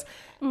lukios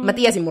mä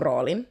tiesin mun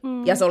roolin.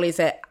 Ja se oli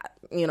se,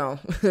 you know,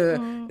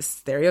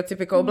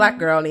 stereotypical black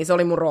girl, niin se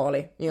oli mun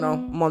rooli, you know,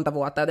 monta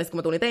vuotta. Ja sitten kun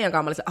mä tulin teidän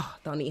kanssa, mä olin se,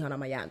 tää on niin ihana,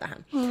 mä jään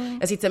tähän.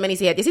 Ja sit se meni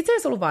siihen, ja sit se ei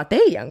ollut vaan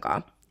teidän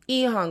kanssa.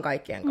 Ihan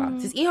kaikkien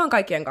kanssa. Siis ihan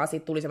kaikkien kanssa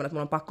siitä tuli semmoinen, että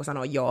mun on pakko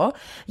sanoa joo.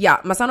 Ja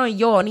mä sanoin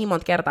joo niin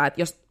monta kertaa,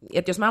 että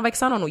jos mä en vaikka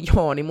sanonut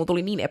joo, niin mun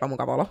tuli niin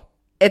epämukava olo.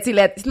 Että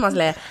sit mä oon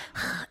silleen,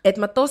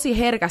 että mä tosi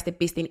herkästi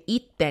pistin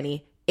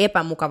itteni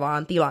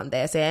epämukavaan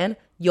tilanteeseen,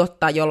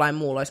 jotta jollain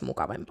muulla olisi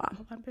mukavampaa.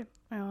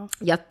 Joo.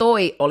 Ja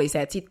toi oli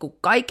se, että sit kun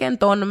kaiken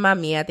ton mä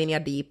mietin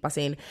ja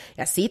diippasin,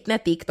 ja sit ne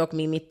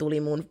TikTok-mimit tuli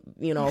mun,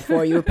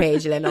 For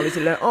You-pageille, ne oli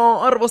silleen,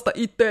 arvosta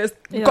ittees,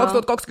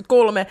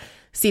 2023,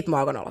 sit mä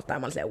alkoin aloittaa, ja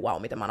mä olin silleen,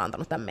 wow, miten mä oon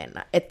antanut tän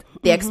mennä. Et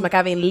tiiäks, mä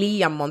kävin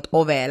liian monta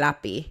ovea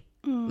läpi,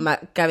 mä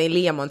kävin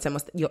liian monta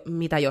semmoista,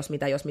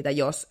 mitä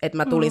jos, että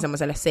mä tulin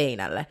semmoiselle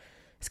seinälle.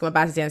 Sitten kun mä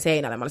pääsin siihen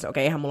seinälle, mä olisin,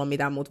 okei, eihän mulla ole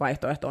mitään muuta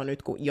vaihtoehtoa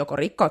nyt, kuin joko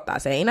rikkouttaa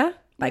seinä,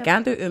 tai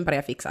kääntyy ympäri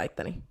ja fiksaa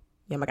itteni.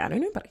 Ja mä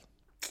käännyin ympäri.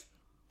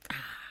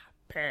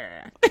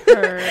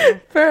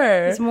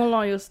 Siis mulla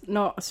on just,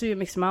 syy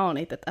miksi mä oon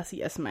itse tässä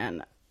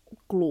Yes-Man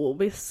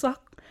klubissa.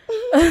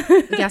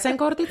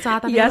 Jäsenkortit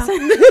saatavilla.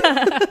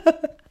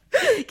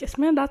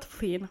 Yes-Man that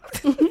fine.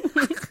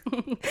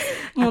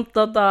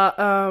 Mutta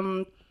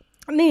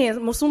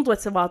niin, musta tuntuu,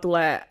 että se vaan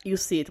tulee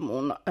just siitä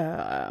mun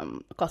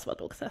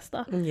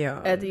kasvatuksesta.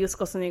 Että just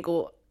koska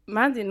niinku,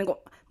 mä en tiedä, niinku,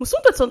 musta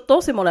tuntuu, että se on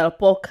tosi monella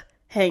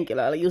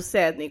henkilöillä just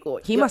se, että niinku...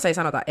 Himas ei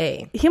sanota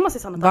ei. Himas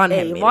ei sanota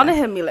vanhemmille. Ei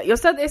vanhemmille. Jos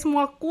sä et edes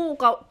mua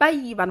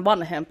päivän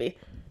vanhempi,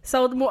 sä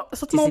oot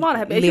mun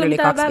vanhempi. Ei literally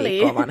 2 väliä.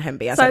 viikkoa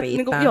vanhempi ja se riittää.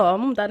 Niinku, joo,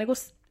 mun pitää niinku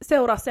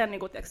seuraa sen,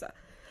 niinku, tiiäksä,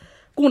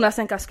 kuunnella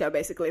sen käskyä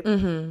basically.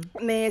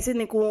 Niin sit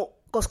niinku,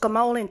 koska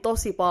mä olin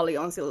tosi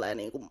paljon silleen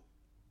niinku...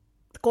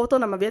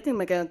 Kotona mä vietin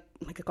melkein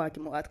kaikki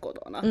mun ajat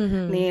kotona,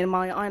 niin mä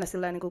olin aina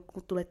silleen, niin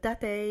kun tulee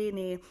tätei,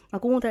 niin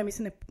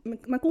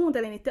mä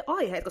kuuntelin niiden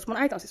aiheet, koska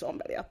mun äiti on siis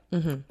ompelija.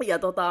 Ja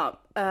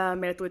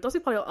meille tuli tosi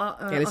paljon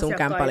asiakkaita. Eli sun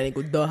kämppä oli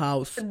niinku The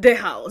House. The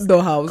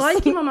House.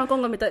 Kaikki maailman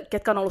kongot,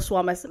 ketkä on ollut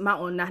Suomessa, mä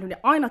oon nähnyt ne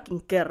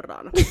ainakin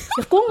kerran.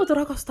 Ja kongot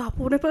rakastaa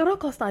puhua, ne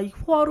rakastaa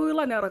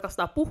juoruilla, ne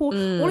rakastaa puhua.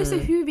 Oli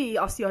se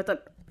hyviä asioita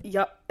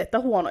ja että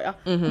huonoja.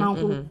 Mä oon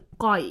kuullut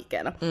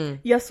kaiken.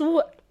 Ja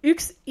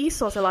yksi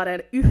iso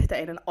sellainen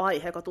yhteinen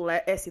aihe, joka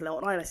tulee esille,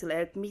 on aina silleen,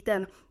 että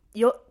miten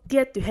jo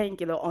tietty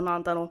henkilö on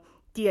antanut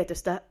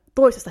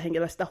toisesta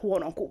henkilöstä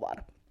huonon kuvan.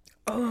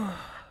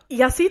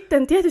 Ja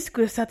sitten tietysti,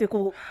 kun sä oot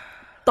joku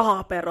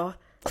taapero,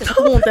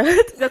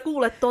 ja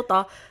kuulet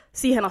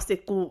siihen asti,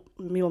 kun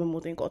milloin me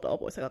muutin kotoa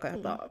pois,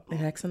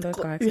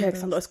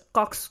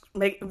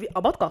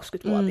 about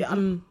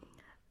 20-vuotiaan.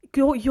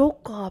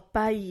 Joka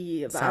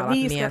päivä,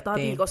 5 kertaa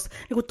viikossa.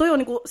 Niin toi on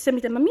niin se,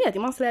 miten mä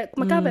mietin. Mä oon silleen,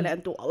 kun mä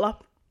kävelen tuolla,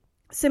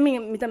 se,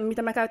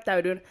 mitä mä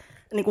käyttäydyn,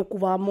 niin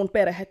kuvaa mun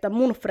perhettä,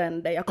 mun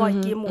frendejä ja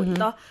kaikkia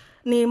muita,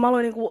 niin mä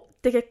aloin niin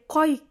tekemään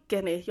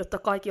kaikkeni, jotta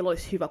kaikilla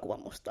olisi hyvä kuva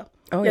musta.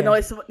 Ja ne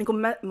olisi, niin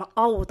mä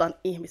autan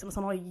ihmisiä. Mä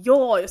sanoin,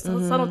 jos sä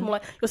sanot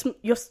mulle,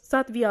 jos sä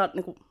et vielä,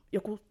 niin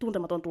joku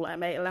tuntematon tulee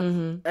meille,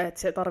 että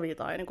se tarvii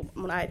tai niin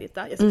mun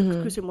äidiltä, ja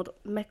sitten kysy mut,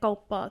 me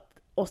kauppaa,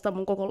 ostaa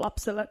mun koko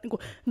lapselle. Niin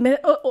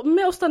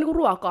me ostaa niin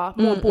ruokaa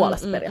mun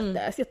puolesta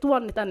periaatteessa, ja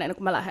tuon ne tänne,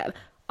 kun mä lähden.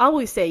 I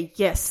will say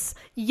yes.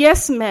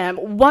 Yes, ma'am.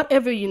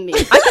 Whatever you need.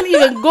 I can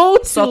even go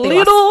to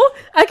Little.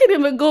 I can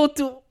even go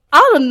to, I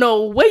don't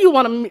know, where you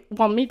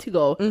want me to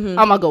go.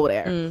 I'ma go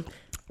there.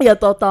 Ja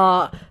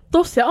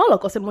tossa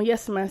alkoi se mun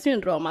yes man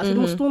syndrooma.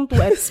 Sitten musta tuntuu,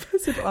 että...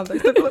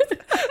 Anteeksi,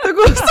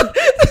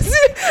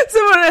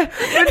 semmoinen,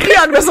 nyt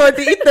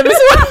diagnosoitiin itsemme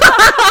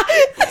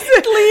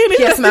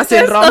yes man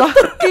syndrooma.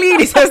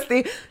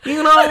 Kliinisesti.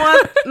 You know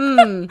what?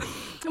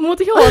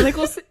 Mutta joo,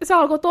 niinku, se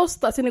alkoi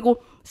tosta.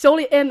 Se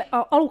oli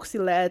aluksi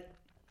silleen,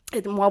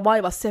 että mua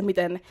vaivasi se,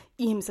 miten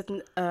ihmiset,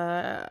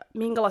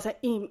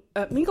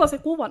 minkälaisen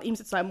kuvan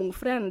ihmiset sai mun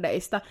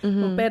frendeistä,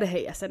 mun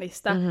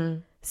perheenjäsenistä,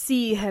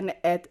 siihen,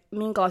 että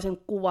minkälaisen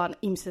kuvan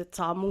ihmiset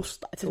saa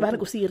musta. Että se vähän niin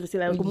kuin siirtyi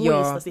silleen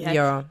muista siihen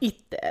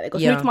itteen.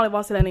 Koska nyt mä olin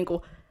vaan silleen niin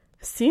kuin,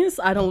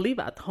 since I don't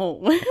live at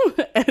home,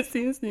 and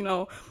since, I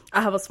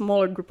have a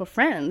smaller group of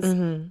friends,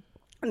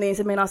 niin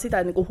se meinaa sitä,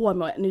 että niinku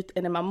huomioi nyt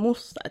enemmän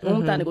musta. Että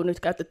mun pitää niinku nyt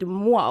käytetty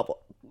mua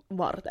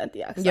varten,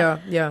 tiedätkö?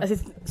 Ja sit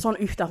se on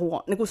yhtä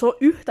se on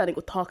yhtä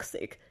niinku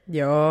toxic.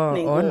 Joo,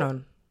 niinku,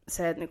 on.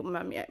 Se, että niinku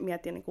mä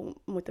mietin niinku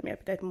muiden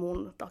mielipiteitä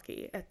mun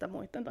takia, että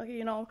muiden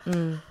takia,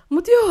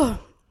 Mut joo,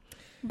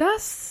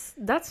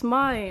 that's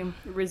my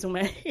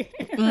resume.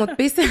 Mut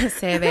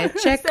CV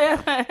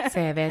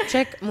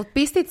check. Mut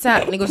pistit sä,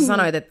 niin kuin sä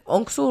sanoit, että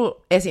onko sul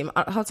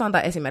haluatko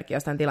antaa esimerkki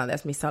jostain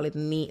tilanteesta, missä olit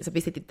sä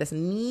pistit itse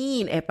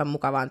niin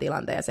epämukavaan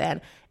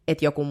tilanteeseen,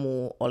 että joku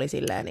muu oli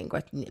silleen, niin kuin,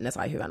 että ne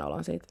sai hyvän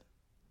olon siitä?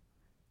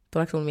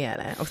 Tuleeko sun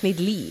mieleen? Onko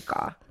niitä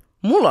liikaa?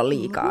 Mulla on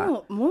liikaa.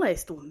 Mulla ei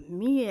tule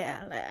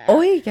mieleen.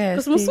 Oikeesti?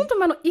 Koska musta tuntuu,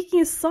 mä en ole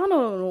ikin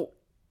sanonut ei.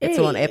 Että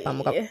sulla on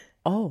epämukava.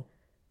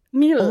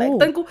 Mille?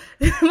 Okay.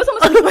 Mä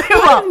sanoisin,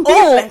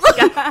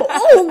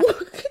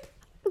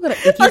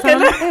 että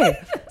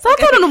Sä oot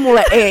sanonut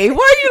mulle ei. Why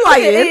are you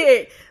lying?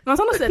 Ei. Mä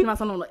sanoisin, että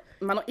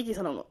mä en ole ikin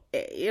sanonut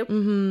ei.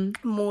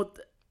 Mut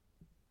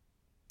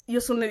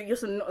jos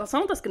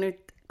sanotaanko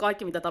nyt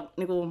kaikki, mitä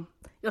niinku,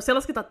 jos se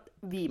lasketaan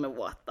viime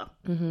vuotta,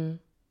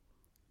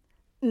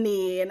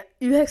 niin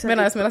 90...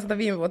 Mennään, jos me lasketaan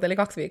viime vuotta, eli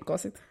 2 viikkoa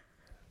sitten.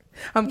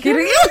 I'm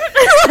kidding.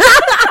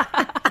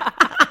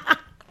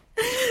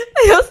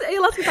 Jos ei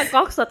lasketa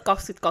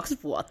 2022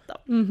 vuotta,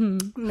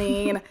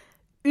 niin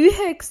 95%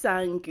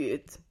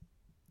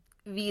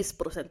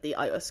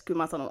 ajoissa kyllä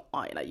mä sanon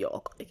aina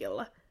joo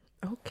kaikille.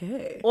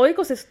 Okei.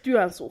 Oiko se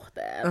työn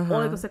suhteen,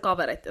 oliko se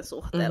kavereiden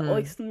suhteen,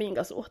 oliko se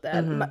minkä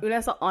suhteen. Mä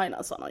yleensä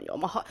aina sanon joo.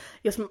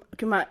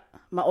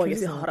 Mä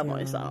oikeasti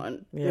harvoin sanon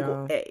niinku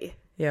ei.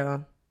 Joo.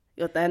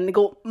 Joten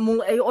niinku,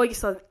 mulla ei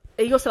oikeastaan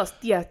ei ole sellaista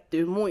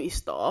tiettyä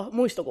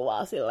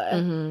muistokuvaa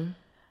silleen.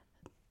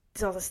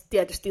 Sellaisessa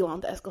tietyssä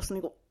tilanteessa, koska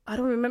niinku, I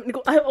don't remember,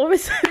 niinku, I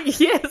always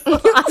yes,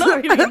 I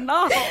don't even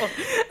know.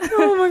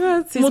 Oh my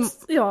god.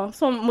 Siis...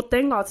 Mutta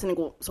tenkaan se,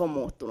 niinku, se on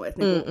muuttunut. Et,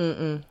 niinku,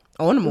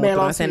 on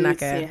muuttunut, sen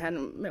näkee. Siihen,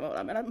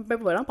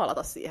 me voidaan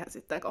palata siihen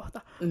sitten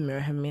kohta.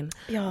 Myöhemmin.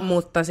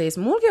 Mutta siis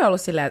mullakin on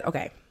ollut silleen, että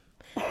okei.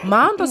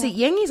 Mä oon tosi,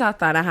 jengi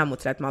saattaa nähdä mut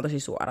silleen, että mä oon tosi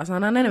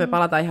suorasanainen, me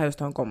palataan ihan just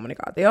tuohon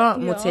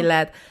kommunikaatioon, mutta silleen,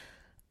 että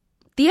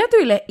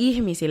tietyille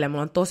ihmisille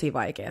mulla on tosi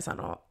vaikea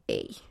sanoa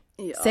ei.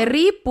 Joo. Se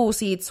riippuu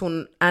siitä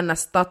sun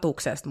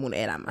NS-statuksesta mun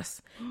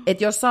elämässä.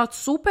 Että jos sä oot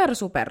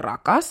super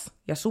rakas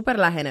ja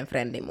superläheinen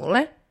frendi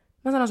mulle,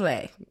 mä sanon sulle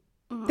ei.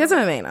 Tiedätkö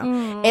mä meinaan?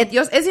 Että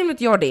jos esim.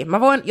 Nyt Jodi,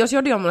 jos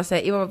Jodi on mulle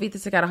se, Ivo,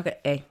 viittit sä käydä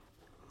ei.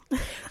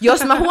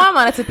 Jos mä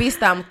huomaan, että se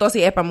pistää mut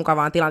tosi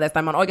epämukavaan tilanteeseen,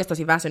 tai mä oon oikeasti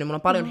tosi väsynyt, mun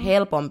on paljon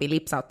helpompi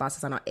lipsauttaa se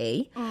sana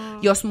ei.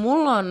 Jos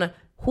mulla on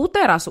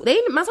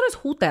mä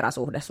sanois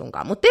huterasuhde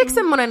sunkaan, mutta tiedätkö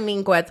semmonen,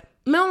 niinku, että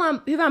me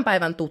ollaan hyvän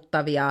päivän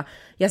tuttavia,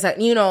 ja sä,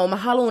 mä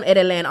haluan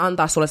edelleen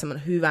antaa sulle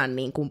semmonen hyvän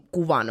niinku,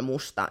 kuvan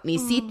musta, niin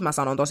sit mä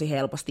sanon tosi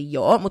helposti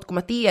joo, mutta kun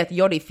mä tiedän, että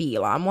Jodi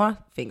fiilaa mua,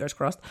 fingers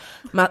crossed,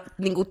 mä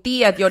niinku,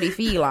 tiedän, että Jodi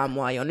fiilaa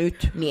mua jo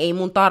nyt, niin ei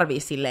mun tarvii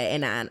silleen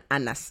enää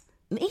ns.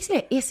 Ei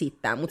silleen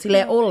esittää, mutta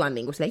silleen olla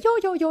niinku silleen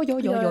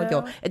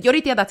joo. Että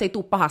Jodi tietää, että se ei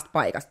tuu pahasta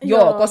paikasta.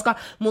 Joo, koska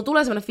mun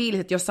tulee semmonen fiilis,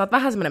 että jos sä oot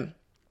vähän semmonen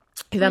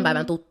hyvän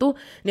päivän tuttu,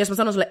 niin jos mä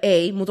sanon sulle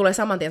ei, mun tulee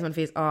saman tien semmoinen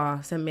fiilis,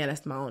 sen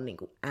mielestä mä oon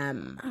niinku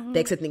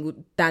Teekö, että niinku,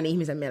 tämän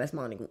ihmisen mielestä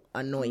mä oon niinku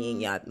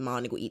annoying, ja mä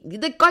oon niinku,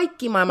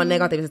 kaikki maailman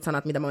negatiiviset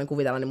sanat, mitä mä voin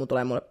kuvitella, niin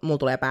mulla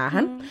tulee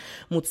päähän.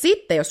 Mut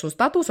sitten, jos sun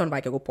status on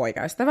vaikka joku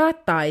poikaystävä,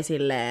 tai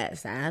silleen,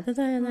 sä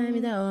tätä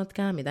mitä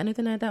ootkaan, mitä nyt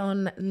näitä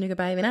on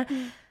nykypäivinä,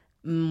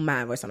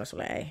 mä en voi sanoa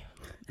sulle ei.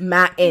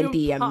 Mä en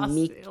tiedä,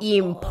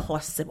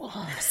 impossible.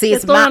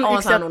 Siis mä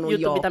oon sanonut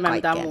jo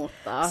kaikkeen.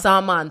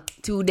 Saman,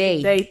 today.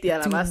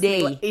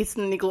 It's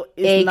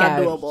ei not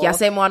käy. doable. Ja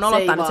se mua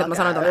nolottaa nyt, että mä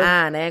sanon ton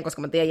ääneen,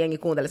 koska mä tiedän, jengi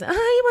kuuntelee sen.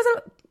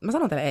 Mä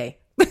sanon teille ei.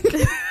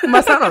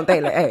 Mä sanon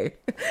teille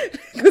ei.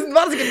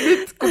 Varsinkin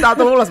nyt, kun tää on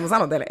tullut ulos, mä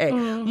sanon teille ei.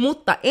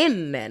 Mutta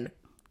ennen,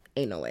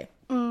 ei no way.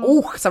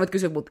 Sä voit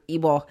kysyä mut,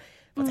 Ivo,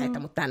 voit sä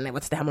heittää mut tänne,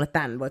 voit sä tehdä mulle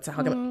tän, voit sä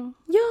hakea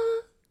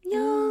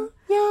Joo.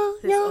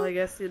 Siis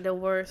oikeesti the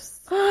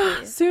worst.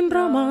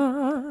 Syndrooma.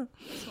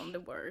 Se on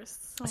the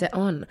worst. Se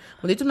on.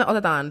 Mutta nyt me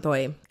otetaan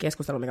toi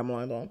keskustelu, mikä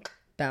mulla on tuolla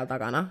täällä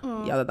takana,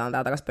 ja otetaan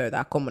täällä takas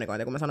pöytää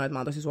kommunikointia, kun mä sanoin, että mä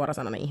oon tosi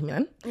suorasanainen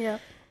ihminen.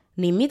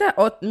 Niin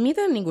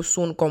miten niinku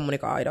sun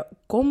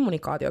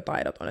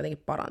kommunikaatiotaidot on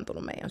jotenkin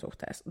parantunut meidän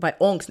suhteessa? Vai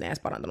onks ne edes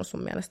parantunut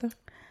sun mielestä?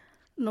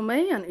 No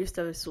meidän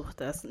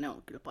ystävyyssuhteessa ne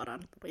on kyllä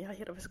parantunut ihan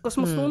hirveästi.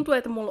 Koska musta tuntuu,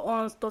 että mulla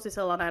on tosi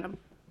sellainen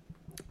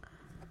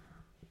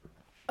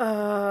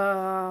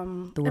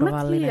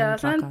turvallinen,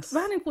 rakas.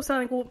 Vähän niin kuin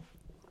sellainen niin kuin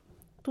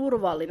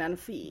turvallinen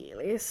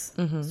fiilis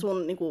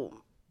sun, niin kuin,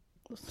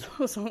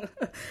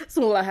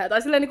 sun lähe.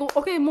 Tai silleen, niin kuin,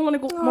 okei, mulla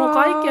on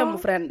kaikkia mun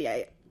frendiä,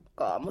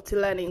 mutta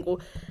silleen, niin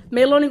kuin,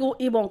 meillä on niin kuin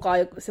Ivon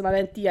kanssa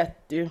sellainen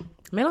tietty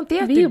meillä on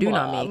tietty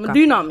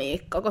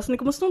dynamiikka. Koska niin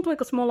kuin, musta tuntuu,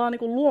 että me ollaan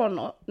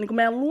niin kuin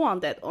meidän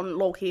luonteet on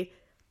low-key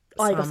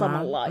aika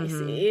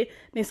samanlaisia,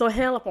 niin se on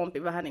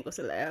helpompi vähän niin kuin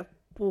silleen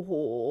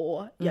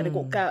puhuu ja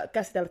niinku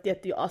käsitellä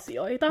tiettyjä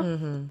asioita.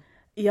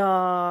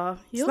 Ja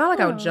it's not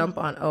like I would jump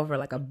on over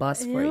like a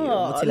bus for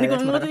you. Mut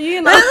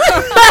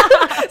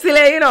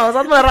silleen, sä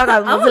oot mulle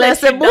rakas, mut silleen,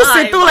 se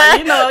bussi tulee.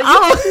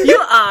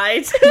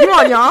 You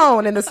on your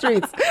own in the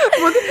streets.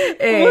 Mut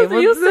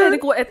just se,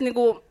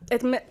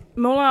 että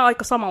me ollaan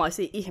aika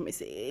samanlaisia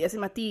ihmisiä, ja sit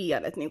mä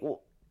tiedän, että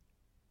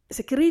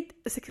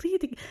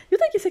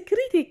se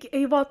kritiikki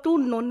ei vaan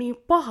tunnu niin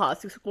pahaa,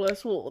 kun se kuulee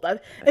sulta.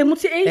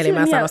 Eli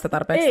mä sanon sitä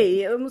tarpeeksi.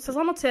 Ei, mutta sä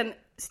sanot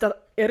sitä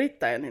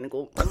erittäin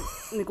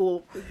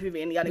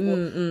hyvin ja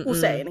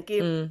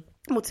useinkin.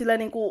 Mutta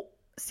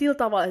sillä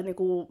tavalla, että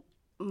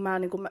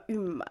mä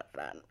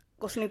ymmärrän.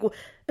 Koska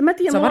en mä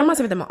tiedä, se on varmaan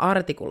se, miten mä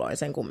artikuloin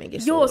sen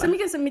kumminkin joo, sulle.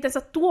 miten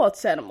sä tuot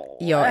sen mulle.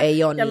 Joo,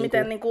 ei ole ja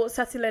miten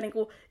sä et silleen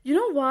you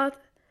know what?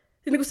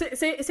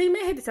 Se ei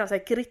mene heti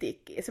sellaiseen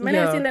kritiikkiin. Se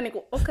menee silleen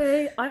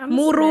okei, I understand.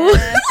 Muru.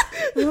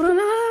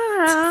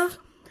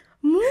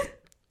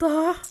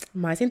 Mutta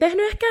mä olisin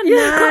tehnyt ehkä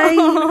näin.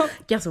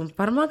 Ja sun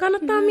varmaan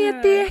kannattaa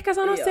miettiä ehkä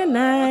sanoa se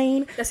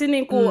näin. Ja sit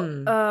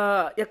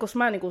ja koska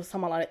mä en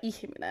samanlainen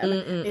ihminen,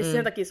 niin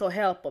sen takia se on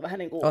helppo vähän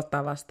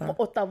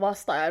ottaa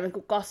vastaan ja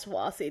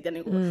kasvaa siitä. Ja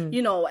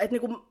you know, että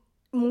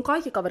mun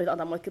kaikki kaverit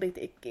antaa mulle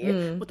kritiikkiä,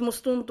 mutta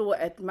musta tuntuu,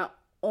 että mä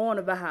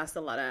oon vähän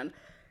sellainen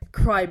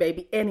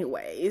crybaby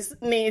anyways,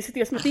 niin sit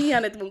jos mä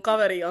tiedän, että mun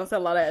kaveri on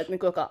sellainen, että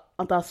joka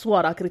antaa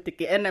suoraa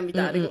kritiikkiä ennen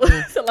mitään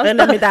sellaista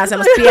ennen mitään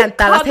semmoista pientä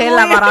tällaista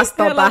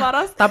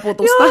hellävarastota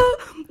taputusta. Joo,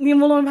 niin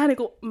mulla on vähän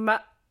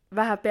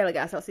vähän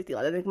pelkää sellaisia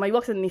tilanteita. Niin mä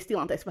juoksen niissä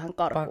tilanteissa vähän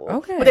karkuun.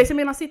 Okay. Mutta ei se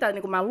meinaa sitä,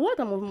 että niin mä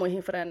luotan mun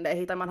muihin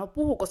frendeihin tai mä en halua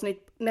puhua, koska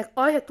ne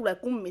aiheet tulee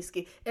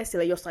kumminkin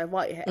esille jossain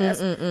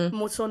vaiheessa.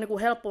 Mutta se on niin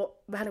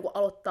helppo vähän niin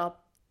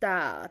aloittaa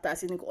tää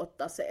siis niin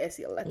ottaa se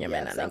esille. Ja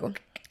mennä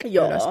niin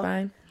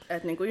ylöspäin.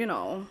 Että niin you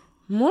know.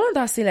 Mulla on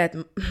taas silleen, että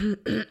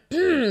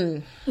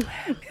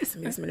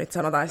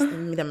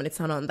miten mä nyt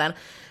sanon tämän.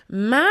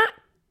 Mä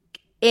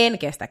en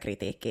kestä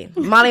kritiikkiä.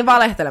 Mä olin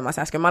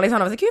valehtelemassa äsken. Mä olin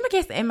sanomassa, että kyllä mä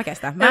kestän, en mä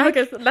kestä. Mä en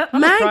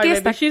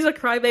kestä. She's a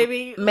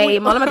crybaby. Me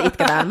molemmat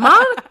itketään.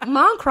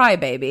 Mä oon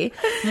crybaby,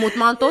 mutta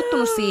mä oon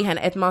tottunut siihen,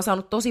 että mä oon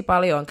saanut tosi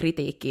paljon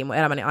kritiikkiä mun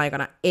elämäni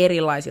aikana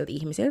erilaisilta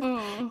ihmisiltä.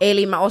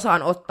 Eli mä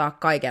osaan ottaa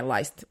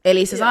kaikenlaista.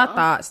 Eli se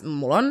saattaa,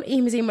 mulla on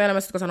ihmisiä mun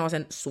elämässä, jotka sanoo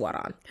sen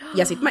suoraan.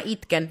 Ja sit mä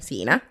itken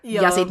siinä.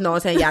 Ja sit ne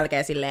on sen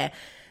jälkeen silleen,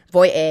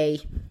 voi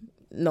ei,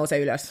 nouse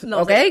ylös.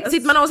 Okei?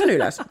 Sit mä nousen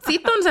ylös.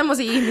 Sitten on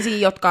semmosia ihmisiä,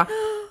 jotka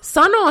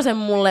sanoo sen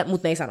mulle,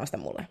 mutta ne ei sano sitä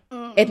mulle.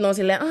 Että ne on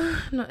silleen,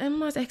 no en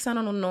mä ois ehkä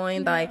sanonut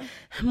noin, tai,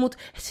 mut,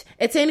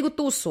 et se ei niinku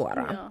tuu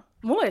suoraan.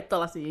 Mulla ei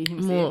tällaisia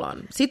ihmisiä. Mulla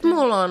on. Sitten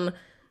mulla on,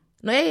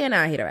 no ei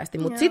enää hirveästi,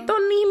 mutta sitten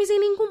on ihmisiä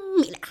niinku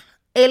minä.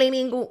 Eli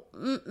niinku,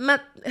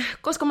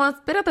 koska mä oon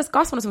periaatteessa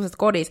kasvanut semmoisessa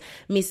kodissa,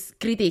 missä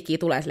kritiikkiä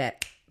tulee silleen,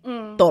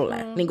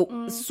 tolleen, niinku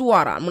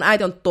suoraan. Mun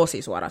äiti on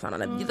tosi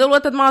suorasanainen. Te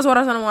luulette, että mä oon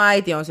suorasanainen, mun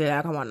äiti on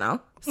silleen, come on now.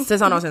 Se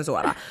sanoo sen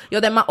suoraan.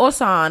 Joten mä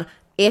osaan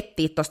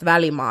etsiä tosta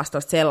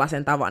välimaastosta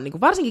sellaisen tavan, niin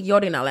kuin varsinkin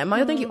Jodinalle. Mä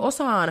jotenkin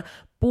osaan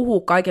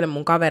puhua kaikille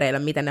mun kavereille,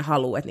 miten ne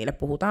haluaa, että niille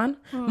puhutaan.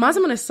 Mä oon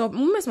semmonen,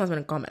 mun mielestä mä oon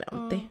semmonen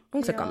kameleontti.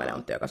 Onko se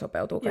kameleontti, joka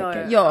sopeutuu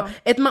kaikkeen? Joo.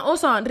 Että mä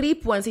osaan,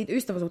 riippuen siitä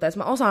ystäväsuhteesta,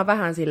 mä osaan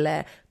vähän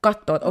silleen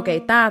katsoa, että okei,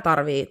 tää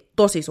tarvii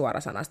tosi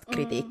suorasanasta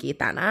kritiikkiä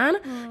tänään.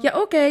 Ja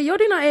okei,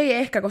 Jodina ei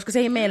ehkä, koska se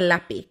ei mene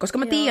läpi. Koska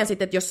mä tiedän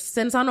sitten, että jos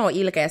sen sanoo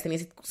ilkeästi, niin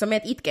sit kun sä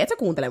meet itkeä, et sä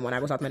kuuntele mua,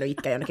 kun sä oot mennyt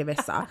itkeä jonnekin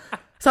vessaan.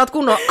 Sä oot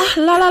kunnon,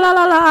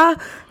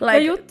 Ja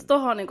juttu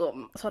tohon, niinku,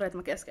 sori, että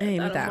mä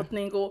keskeytän, mutta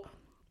niinku,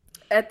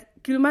 että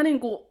kyllä mä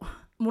niinku,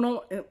 mun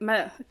on,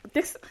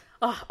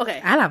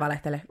 okei. Älä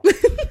valehtele.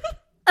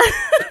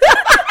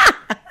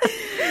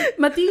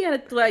 Mä tiedän,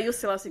 että tulee just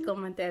sellaisia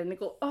kommentteja, että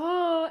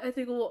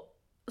niinku,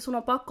 sun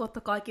on pakko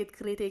ottaa kaikki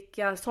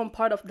kritiikkiä, se on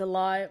part of the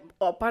life,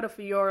 or part of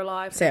your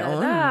life.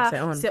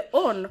 Se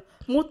on.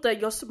 Mutta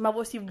jos mä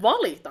voisin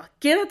valita,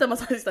 keneltä mä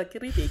saisin sitä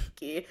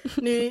kritiikkiä,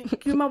 niin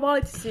kyllä mä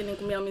valitsisin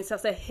niin mieluummin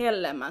se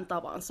hellemmän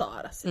tavan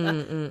saada sitä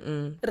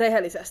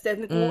rehellisesti.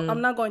 Että niin I'm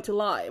not going to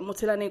lie, mutta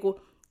sillä niin kuin,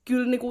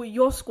 kyllä niin kuin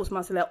joskus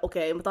mä silleen,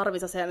 okei, mä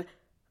tarvitsen sen,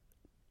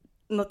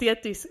 no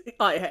tiettyissä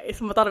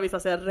aiheissa, mä tarvitsen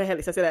sen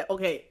rehellisen silleen,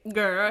 okei,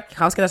 girl.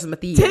 Hauska tässä,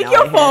 että mä tiedän take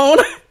your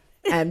phone!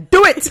 And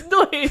do it!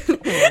 Do it!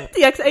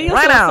 Tiedätkö, ei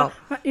right now!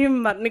 Mä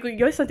ymmärrän, niin kuin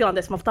joissain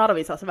tilanteissa mä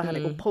tarvitsen se vähän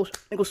niin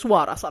kuin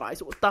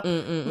suorasanaisuutta,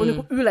 mutta niin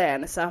kuin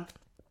yleensä,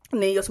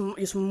 niin jos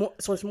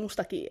se olisi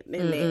musta kiinni,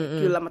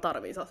 niin kyllä mä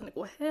tarvitsen niin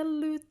kuin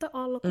hellyyttä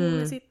alkuun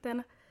ja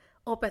sitten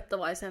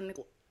opettavaisen niin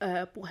kuin,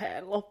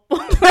 puheen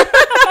loppuun.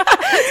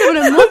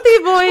 Semmoinen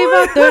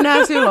motivoiva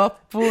tönäsy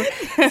loppuun.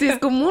 Siis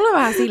kun mulla on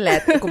vähän silleen,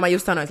 että kun mä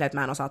just sanoin silleen, että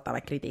mä en osaa ottaa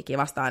vaikka kritiikkiä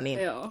vastaan, niin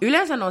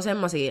yleensä ne on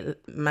semmosia,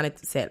 mä nyt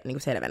niin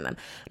kuin selvennän,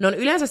 ne on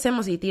yleensä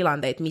semmosia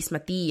tilanteita, missä mä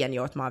tiedän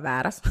jo, että mä oon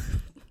väärässä.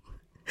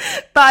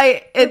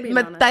 tai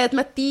että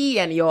mä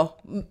tiedän jo,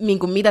 niin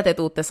kuin, mitä te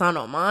tuutte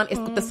sanomaan. Ja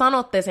kun te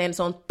sanotte sen,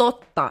 se on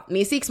totta.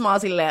 Niin siksi mä oon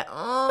silleen,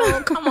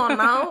 come on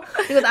now.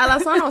 Niin, älä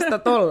sano sitä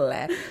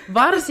tolleen.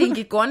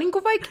 Varsinkin, kun on niin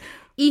kuin vaikka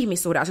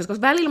ihmissuhdeasioissa,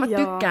 koska välillä mä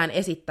tykkään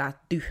esittää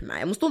tyhmää.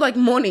 Ja musta tuntuu, että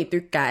moni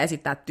tykkää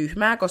esittää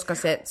tyhmää, koska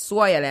se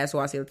suojelee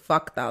sua siltä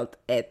faktalta,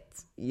 että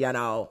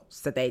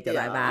sä teit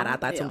jotain väärää,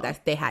 tai että sun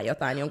pitäisi tehdä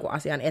jotain jonkun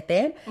asian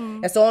eteen.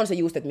 Ja se on se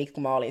just, että miksi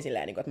kun mä olin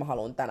silleen, että mä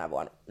haluan tänä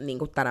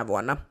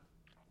vuonna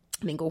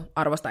niin kuin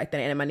arvostaa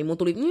itteni enemmän, niin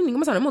kuin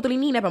mä sanoin, mulla tuli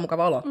niin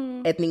epämukava olo,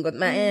 että niin kuin,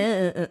 mä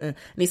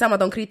niin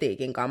samat on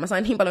kritiikin kanssa. Mä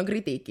sain niin paljon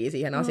kritiikkiä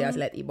siihen asiaan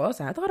silleen, että Ibo,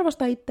 sä et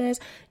arvosta ittees,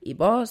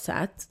 Ibo, sä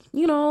et,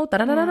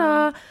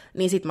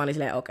 niin sit mä olin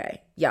silleen,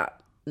 okei. Ja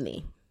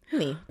niin,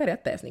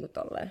 periaatteessa niin kuin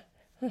tolleen.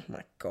 Oh my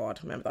god,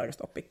 meidän pitää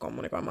oikeasti oppia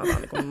kommunikoimaan, tää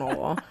on niinku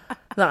noloa.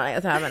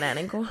 Tää menee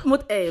niinku.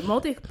 Mut ei, me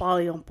oltiin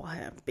paljon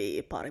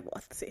pahempia pari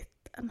vuotta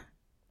sitten.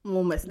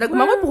 Mun mielestä. Kun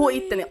mä voin puhua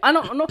itteni,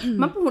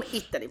 mä puhun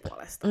itteni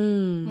puolesta.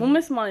 Mun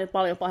mielestä mä olin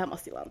paljon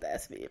pahemmassa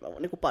tilanteessa niin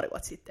pari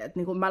vuotta sitten. Että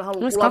niin mä en halua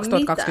kuulla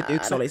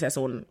 2021 mitään. oli se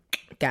sun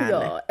käänne.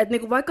 Joo, että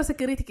niin vaikka se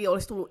kritiikki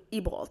olisi tullut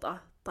Ibolta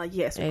tai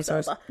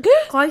Jeesukselta,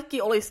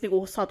 kaikki olisi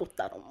niin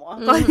satuttanut mua.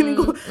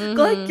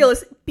 Kaikki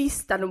olisi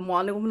pistänyt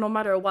mua no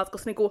matter what,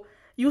 koska niin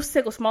just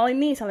se, kun mä olin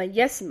niin sellainen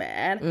yes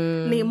man,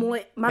 niin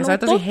mä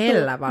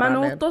en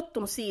ollut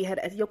tottunut siihen,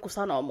 että joku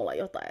sanoo mulle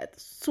jotain, että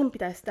sun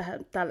pitäisi tehdä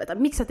tälle, tai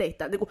miksi sä teit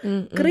tämän.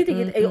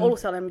 Kritiikit ei ollut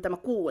sellainen, mitä mä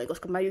kuulin,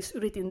 koska mä just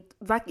yritin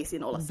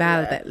väkisin olla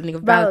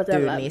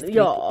välttyä niistä.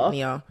 Joo.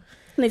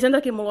 Niin sen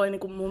takia mulla oli,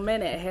 mun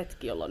menee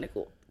hetki, jolloin,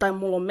 tai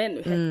mulla on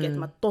mennyt hetki, että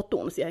mä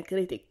totun siihen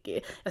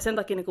kritiikkiin. Ja sen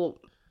takia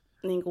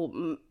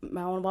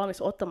mä oon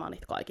valmis ottamaan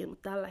niitä kaikille,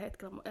 mutta tällä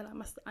hetkellä mun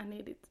elämästä I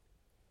need it.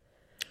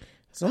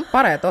 Sun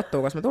paree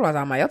tottuu, koska me tullaan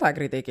saamaan jotain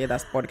kritiikkiä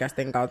tästä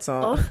podcastin kautta.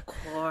 So. Of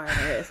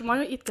course. Mä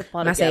oon itse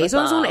pari Mä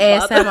seison sun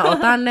eessä ja mä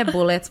otan ne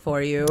bullets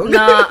for you.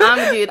 No, I'm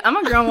good. I'm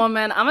a grown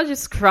woman. I'ma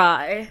just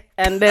cry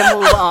and then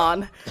move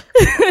on.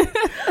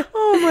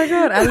 Oh my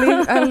god,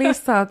 at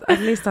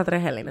least sä oot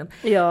rehellinen.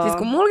 Joo. Siis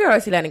kun mullakin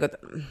oli silleen, niin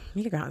kuin,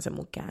 mikäköhän se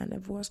mun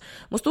käännevuosi?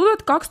 Musta tuntuu,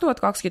 että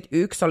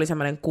 2021 oli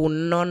semmoinen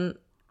kunnon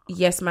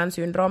yes man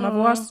syndrooma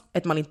vuosi,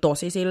 että mä olin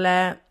tosi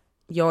silleen,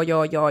 joo.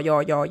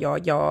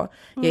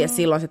 Ja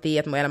silloin se tiedät,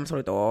 että mun elämässä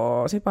oli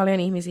tosi paljon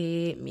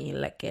ihmisiä,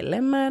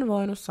 kelle mä en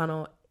voinut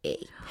sanoa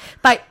ei.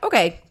 Tai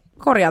okei,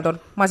 korjaan ton.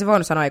 Mä olisin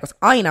voinut sanoa ei, koska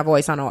aina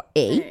voi sanoa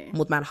ei.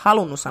 Mutta mä en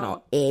halunnut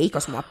sanoa ei,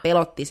 koska mua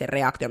pelotti se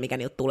reaktio, mikä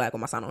niiltä tulee, kun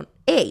mä sanon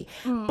ei.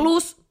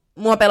 Plus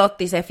mua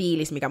pelotti se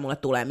fiilis, mikä mulle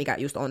tulee, mikä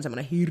just on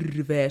semmoinen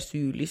hirveä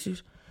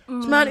syyllisyys.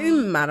 Mä en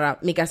ymmärrä,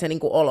 mikä se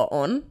niinku olo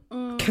on.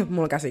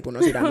 Mulla on käsi kun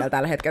on sydämellä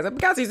tällä hetkellä.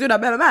 Käsi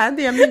sydämellä, mä en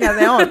tiedä mikä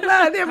se on. Mä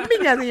en tiedä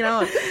mikä siinä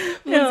on.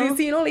 Mutta siis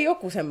siinä oli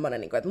joku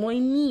semmoinen, että mulla oli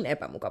niin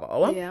epämukava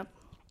olo.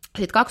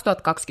 Sitten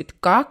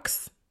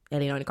 2022,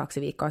 eli noin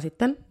 2 viikkoa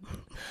sitten,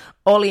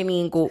 oli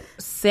niinku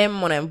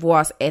semmoinen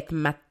vuosi, että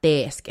mä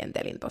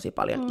teeskentelin tosi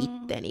paljon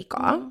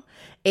ittenikaan.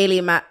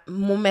 Eli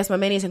mun mielestä mä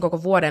menin sen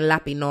koko vuoden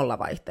läpi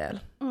nollavaihteella.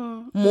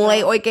 Mulla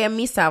ei oikein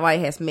missään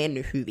vaiheessa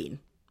mennyt hyvin.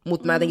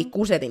 Mutta mä jotenkin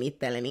kusetin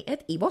itselleni,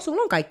 että Ivo,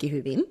 sulla on kaikki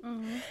hyvin.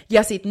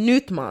 Ja sit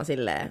nyt mä oon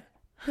silleen,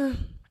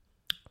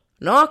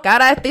 no,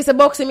 käydään etsiä se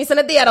boksi, missä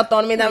ne tiedot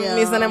on,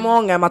 missä ne mun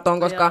ongelmat on,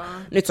 koska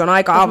nyt se on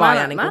aika avaa.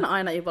 Mä en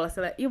aina Ivolle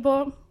silleen,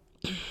 Ivo,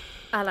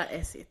 älä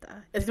esitä.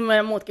 Ja sitten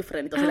meidän muutkin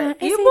frendit on silleen,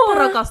 Ivo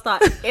rakastaa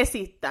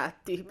esittää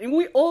tyhmiä.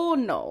 We all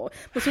know.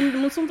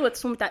 Mutta sun tulee, että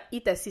sun pitää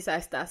itse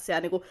sisäistää se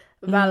ja niinku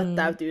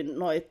välttäytyy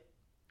noit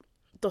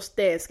tosta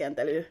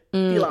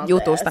teeskentelytilanteesta.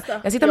 Jutusta.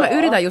 Ja sitä mä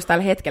yritän just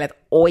tällä hetkellä, että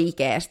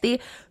oikeesti,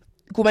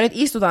 kun me nyt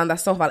istutaan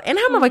tässä sohvalla,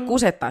 enhän mä voi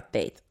kusettaa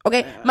teitä.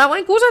 Okei, mä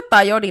voin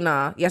kusettaa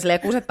Jodinaa ja silleen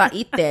kusettaa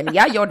itteen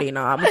ja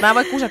Jodinaa, mutta mä en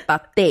voi kusettaa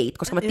teitä,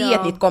 koska mä tiedän,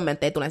 että niitä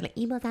kommentteja tulee silleen,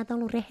 Ivo, sä oot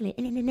ollut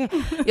rehellinen.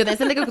 Joten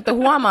sen takia, kun te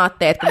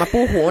huomaatte, että kun mä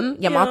puhun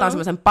ja mä otan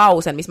semmoisen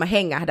pausen, missä mä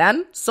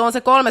hengähdän, se on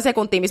se 3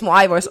 sekuntia, missä mun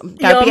aivoissa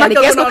käy pieni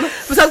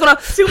keskustelu.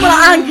 Sinun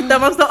mulla änkittää,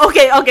 mä sanon,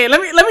 okei,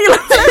 let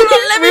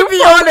me be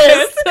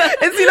honest.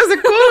 Et siinä on se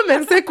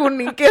 3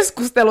 sekunnin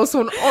keskustelu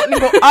sun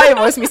niinku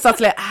aivoissa, missä oot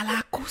silleen,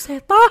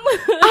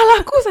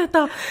 älä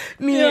kuseta.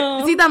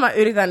 Niin sitä mä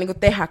yritän niinku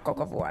tehdä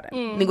koko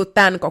vuoden. Niinku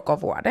tän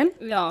koko vuoden.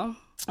 Joo.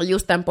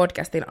 Just tämän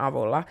podcastin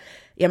avulla.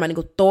 Ja mä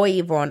niinku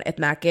toivon,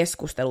 että nämä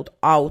keskustelut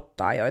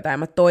auttaa joita. Ja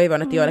mä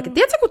toivon, että joillekin...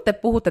 Tiedätkö, kun te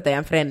puhutte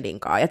teidän friendin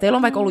kanssa, ja teillä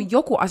on vaikka ollut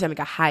joku asia,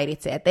 mikä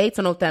häiritsee, ja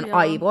teitä on ollut teidän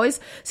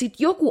aivois, sit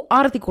joku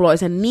artikuloi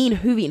sen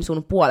niin hyvin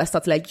sun puolesta,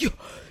 että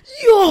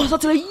silleen, sä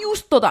oot silleen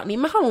just niin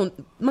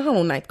mä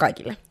haluun näitä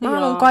kaikille. Mä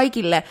haluun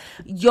kaikille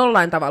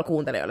jollain tavalla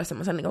kuuntelijoille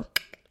semmoisen niinku,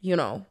 you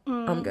know,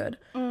 I'm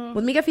good.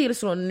 Mutta mikä fiilis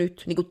sulla on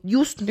nyt, niinku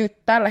just nyt,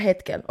 tällä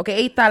hetkellä? Okei,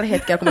 ei tällä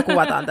hetkellä, kun me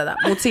kuvataan tätä,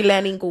 mutta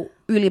silleen niinku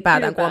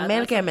ylipäätään, kun on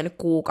melkein mennyt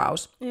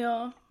kuukausi,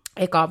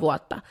 ekaa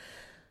vuotta.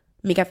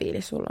 Mikä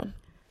fiilis sulla on?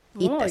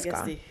 Mulla on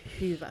oikeasti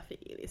hyvä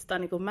fiilis. Tai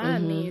niinku mä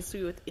en niin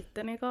syyt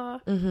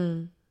ittenikaan,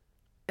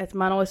 että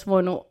mä en olisi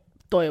voinut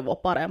toivoa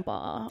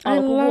parempaa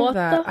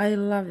alkuvuotta. I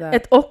love that.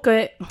 Että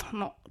okei,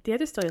 no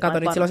tietysti on jotain.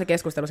 Kato, nyt silloin se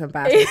keskustelu sen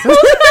päässä.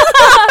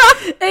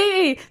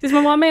 Ei. Siis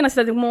mä vaan meinasin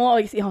sitä, että mulla on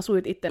oikeasti ihan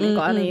syyt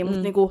ittenikaan, niin,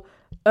 mutta niinku,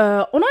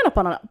 on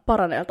aina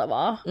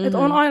paraneltavaa. Että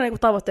on aina niinku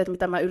tavoitteet,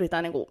 mitä mä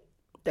yritän, niinku,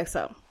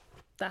 tiedätkö,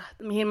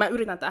 mihin mä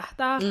yritän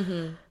tähtää.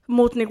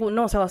 Mutta niinku,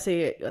 ne on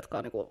sellaisia,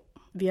 jotka niinku,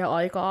 vie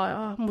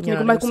aikaa. Mutta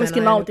niinku, mä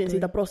kumminkin nautin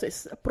siitä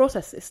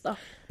prosessista.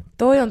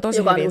 Toi on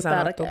tosi hyvin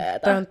sanottu.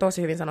 Toi on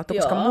tosi hyvin sanottu,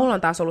 koska mulla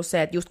on taas ollut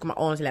se, että just kun mä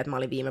oon silleen, että mä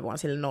olin viime vuonna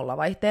sille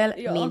nollavaihteella,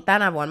 niin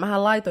tänä vuonna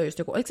mähän laitoin just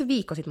joku, oliko se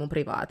viikko sitten mun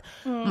privaat,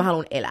 mä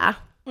haluan elää.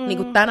 Niin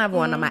kuin tänä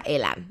vuonna mä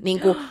elän. Niin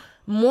kuin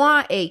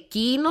mua ei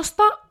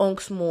kiinnosta,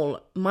 onks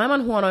mulla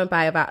maailman huonoin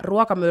päivä,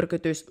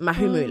 ruokamyrkytys, mä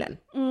hymyilen.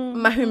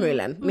 Mä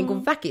hymyilen, niin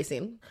kuin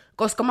väkisin.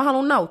 Koska mä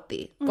haluan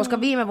nauttia.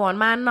 Koska viime vuonna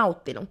mä en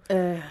nauttinut.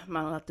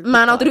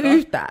 Mä en nauttinut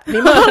yhtään.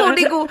 Niin mä haluan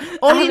niinku,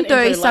 olin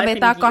töissä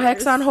vetää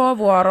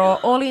 8H-vuoroa,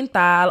 olin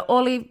täällä,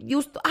 oli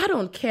just, I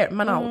don't care,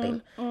 mä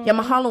nautin. Ja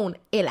mä haluan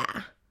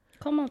elää.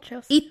 Come on,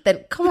 Chelsea.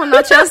 Come on,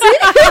 not Chelsea.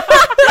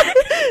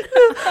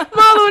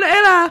 Mä haluan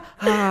elää.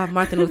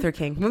 Martin Luther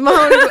King. Mä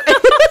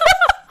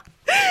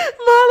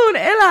haluan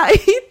elää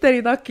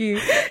itteni takia.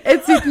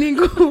 Et sit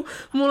niinku,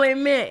 mulla ei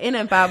mene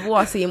enempää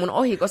vuosia mun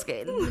ohi, koska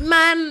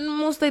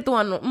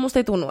musta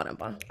ei tuu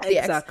nuorempaa.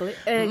 Exactly.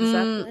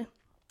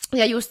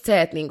 Ja just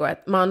se, että niinku,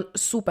 et mä oon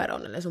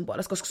superonnellinen sun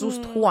puolesta, koska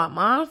susta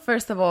huomaa,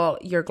 first of all,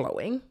 you're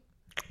glowing.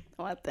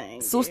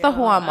 Susta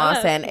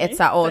huomaa sen, että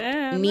sä oot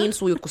niin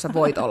sujut, kun sä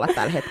voit olla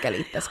tällä hetkellä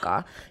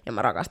itseskaan. Ja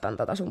mä rakastan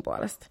tota sun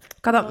puolesta.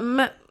 Kato,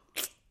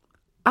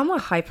 I'm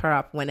gonna hype her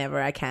up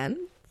whenever I can.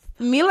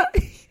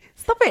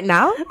 Stop it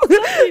now.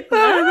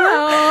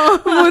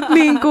 Mut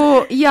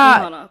niinku,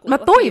 ja mä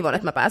toivon,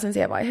 että mä pääsen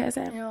siihen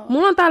vaiheeseen.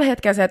 Mulla on tällä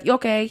hetkellä se, että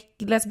okei,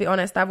 let's be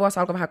honest, tää vuosi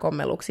alkoi vähän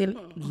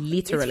kommelluksilla,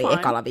 literally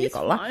ekalla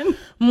viikolla.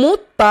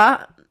 Mutta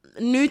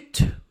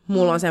nyt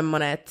mulla on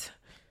semmonen, että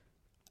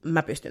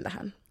mä pystyn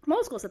tähän. Mä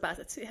uskon, että sä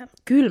pääset siihen.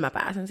 Kyllä mä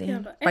pääsen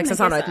siihen. Vaikka sä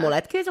sanoit mulle,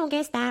 että kyllä sun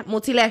kestää,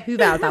 mut silleen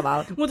hyvällä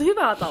tavalla. Mut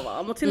hyvällä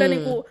tavalla, mut silleen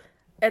niinku,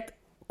 että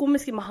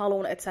kumminkin mä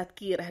haluun, että sä et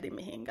kiirehdi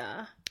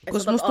mihinkään.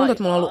 Koska musta tuntuu,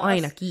 että mulla on ollut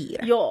aina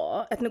kiire.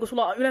 Joo, että niinku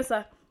sulla on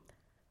yleensä...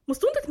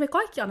 Musta tuntuu, että me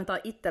kaikki annetaan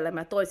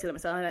itsellemme ja toisillemme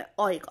sellainen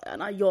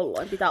aikajana,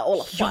 jolloin pitää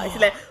olla vain.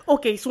 Silleen,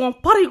 okei, sulla on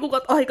pari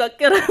kuukautta aikaa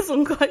kerää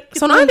sun kaikki.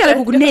 Se on aina vielä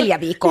joku 4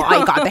 viikkoa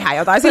aikaa tehdä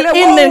jotain. Silleen,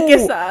 ennen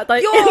kesää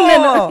tai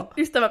ennen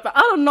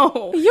ystäväpäivää. I don't know.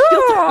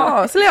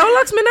 Joo, silleen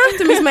ollaanko me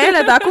nähty, missä me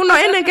eletään, kun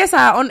ennen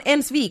kesää on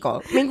ensi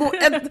viikolla. Niin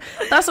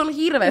tässä on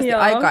hirveästi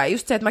aikaa. Ja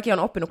just se, että mäkin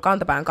olen oppinut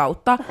kantapään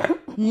kautta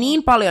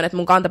niin paljon, että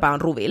mun kantapää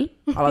on ruvil.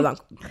 Aloitan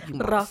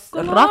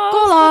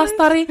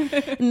rakkolaastari.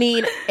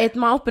 Niin, että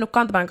mä oon oppinut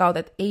kantapään kautta,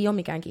 että ei ole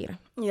mikään kiire.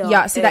 Joo,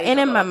 ja sitä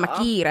enemmän mä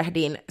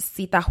kiirehdin,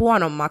 sitä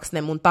huonommaksi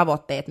ne mun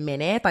tavoitteet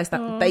menee, tai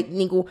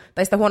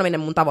sitä huonommin ne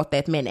mun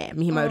tavoitteet menee,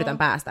 mihin mä yritän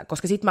päästä.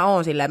 Koska sit mä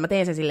oon silleen, että mä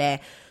teen sen silleen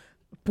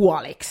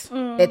puoliksi.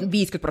 Että 50%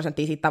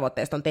 siitä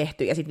tavoitteesta on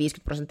tehty, ja sit 50%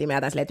 mä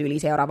jätän silleen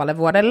tyyliin seuraavalle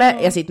vuodelle,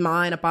 ja sit mä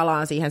aina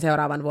palaan siihen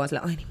seuraavan vuoden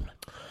silleen, ai niin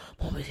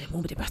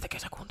mun piti päästä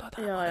kesäkuntoon.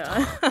 Joo.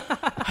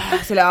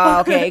 Silleen,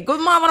 okei.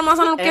 Kun mä oon varmaan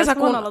sanonut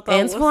kesäkuntoon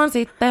ensi vuonna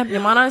sitten, ja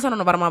mä oon aina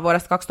sanonut varmaan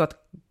vuodesta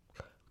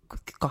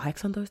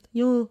 2018.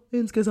 Joo,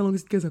 ensi kesällä onkin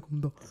sitten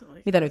kesäkunto.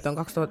 Mitä nyt on?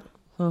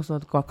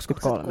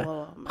 2023.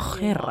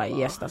 Herra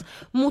jestas.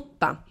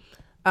 Mutta,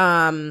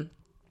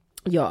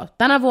 joo,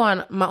 tänä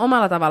vuonna mä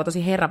omalla tavalla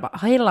tosi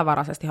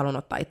hellavaraisesti haluan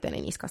ottaa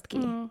itteni niskasta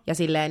kiinni. Ja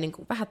silleen niin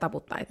kuin, vähän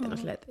taputtaa itteni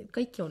silleen, että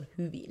kaikki on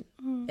hyvin.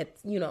 Et,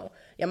 you know.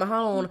 Ja mä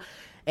haluan,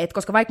 että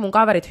koska vaikka mun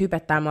kaverit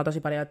hypettää mua tosi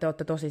paljon, että te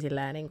olette tosi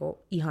silleen niin kuin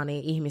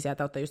ihania ihmisiä,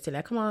 te olette just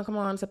silleen, come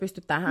on, sä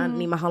pystyt tähän,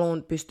 niin mä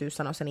haluan pystyä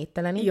sanoa sen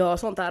itselleni. Joo,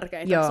 se on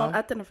tärkeintä. Se on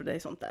at the end of the day,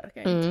 se on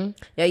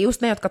tärkeintä. Ja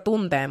just ne, jotka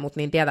tuntee mut,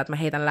 niin tietää, että mä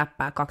heitän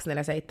läppää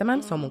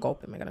 247, se on mun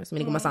coping-mekanismi,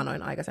 niin kuin mä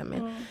sanoin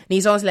aikaisemmin.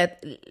 Niin se on silleen,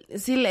 että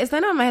sitä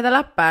enemmän mä heitän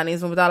läppää, niin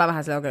sun pitää olla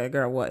vähän silleen, okay,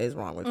 girl, what is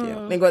wrong with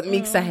you? Niin kuin, että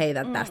miksi sä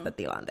heität tästä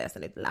tilanteesta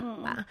nyt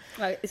läppää?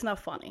 Like, it's not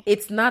funny.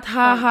 It's not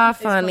haha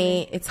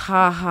funny, it's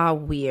haha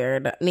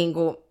weird. Niin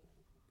kuin,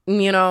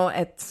 you know,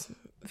 it's,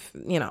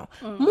 you know.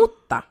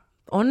 Mutta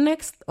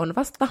onneksi on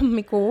vasta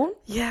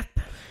tammikuu. Yep.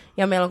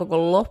 Ja meillä on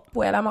koko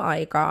loppuelämä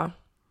aikaa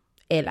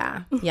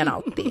elää ja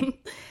nauttia.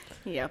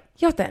 Yep.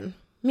 Joten,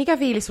 mikä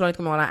fiilis sulla on,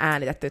 kun me ollaan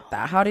äänitetty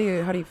tää? How do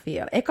you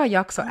feel? Eka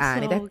jakso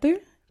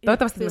äänitetty.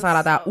 Toivottavasti me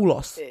saadaan tää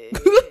ulos.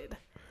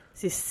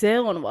 Siis se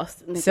on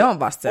vasta niin se on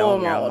vasta se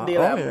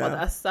ongelma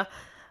tässä.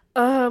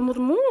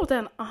 Mutta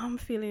muuten, I'm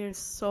feeling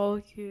so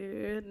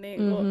good.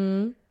 Niin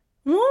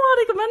mulla on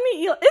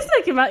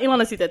ensinnäkin mä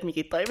iloinen siitä, että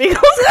mikit toimii.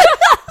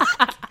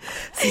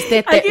 Siis te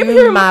ette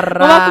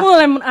ymmärrä. Mä vaan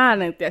kuulen mun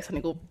äänen, tiiäksä,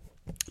 niinku,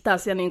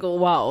 tässä ja niinku,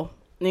 wow.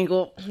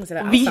 Niinku,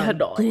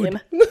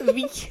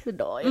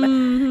 vihdoin.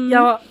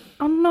 Ja,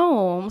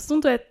 musta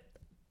tuntuu, että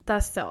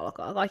tässä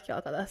alkaa, kaikki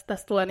alkaa tässä.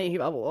 Tästä tulee niin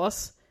hyvä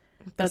vuosi.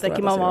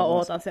 Jotenkin mä vaan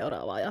ootan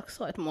seuraavaa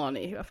jaksoa, että mulla on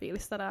niin hyvä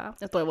fiilis tänään.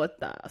 Ja toivon, että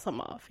tämä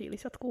sama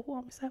fiilis jatkuu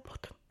huomiseen.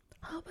 Mutta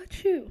how about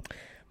you?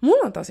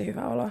 Mulla on tosi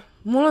hyvä olo.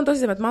 Mulla on tosi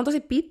se, että mä oon tosi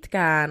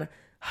pitkään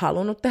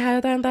halunnut tehdä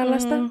jotain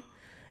tällaista.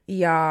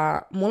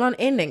 Ja mulla on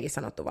ennenkin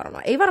sanottu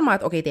varmaan. Ei varmaan,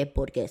 että okei, tee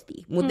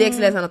podcastia. Mutta tiedätkö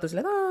silleen sanottu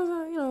silleen,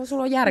 että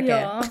sulla on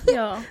järkeä.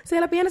 Joo.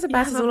 Siellä pienessä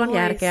päässä sulla on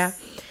järkeä.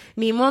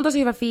 Niin mulla on tosi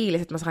hyvä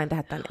fiilis, että mä sain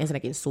tehdä tämän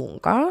ensinnäkin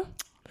sunkaan.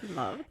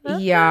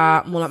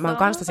 Ja mä oon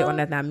kans tosi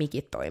onnea, että nämä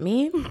mikit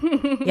toimii.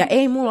 Ja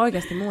ei mulla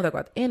oikeasti muuta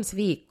kuin, että ensi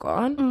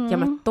viikkoon. Ja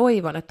mä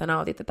toivon, että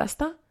nautitte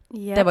tästä.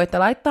 Yep. Te voitte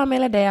laittaa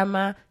meille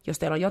DM:ää, jos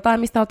teillä on jotain,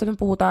 mistä me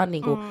puhutaan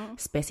niin kuin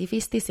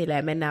spesifisti,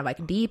 silleen mennään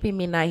vaikka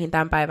deepimmin näihin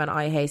tämän päivän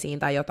aiheisiin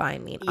tai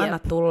jotain, niin anna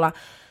tulla.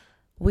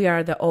 We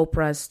are the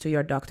Oprahs to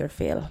your Dr.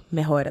 Phil.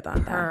 Me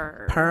hoidetaan tää.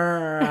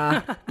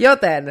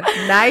 Joten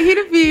näihin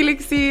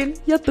fiiliksiin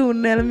ja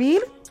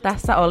tunnelmiin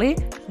tässä oli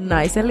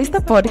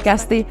Naisellista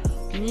podcasti.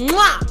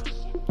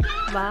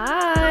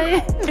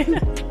 Bye!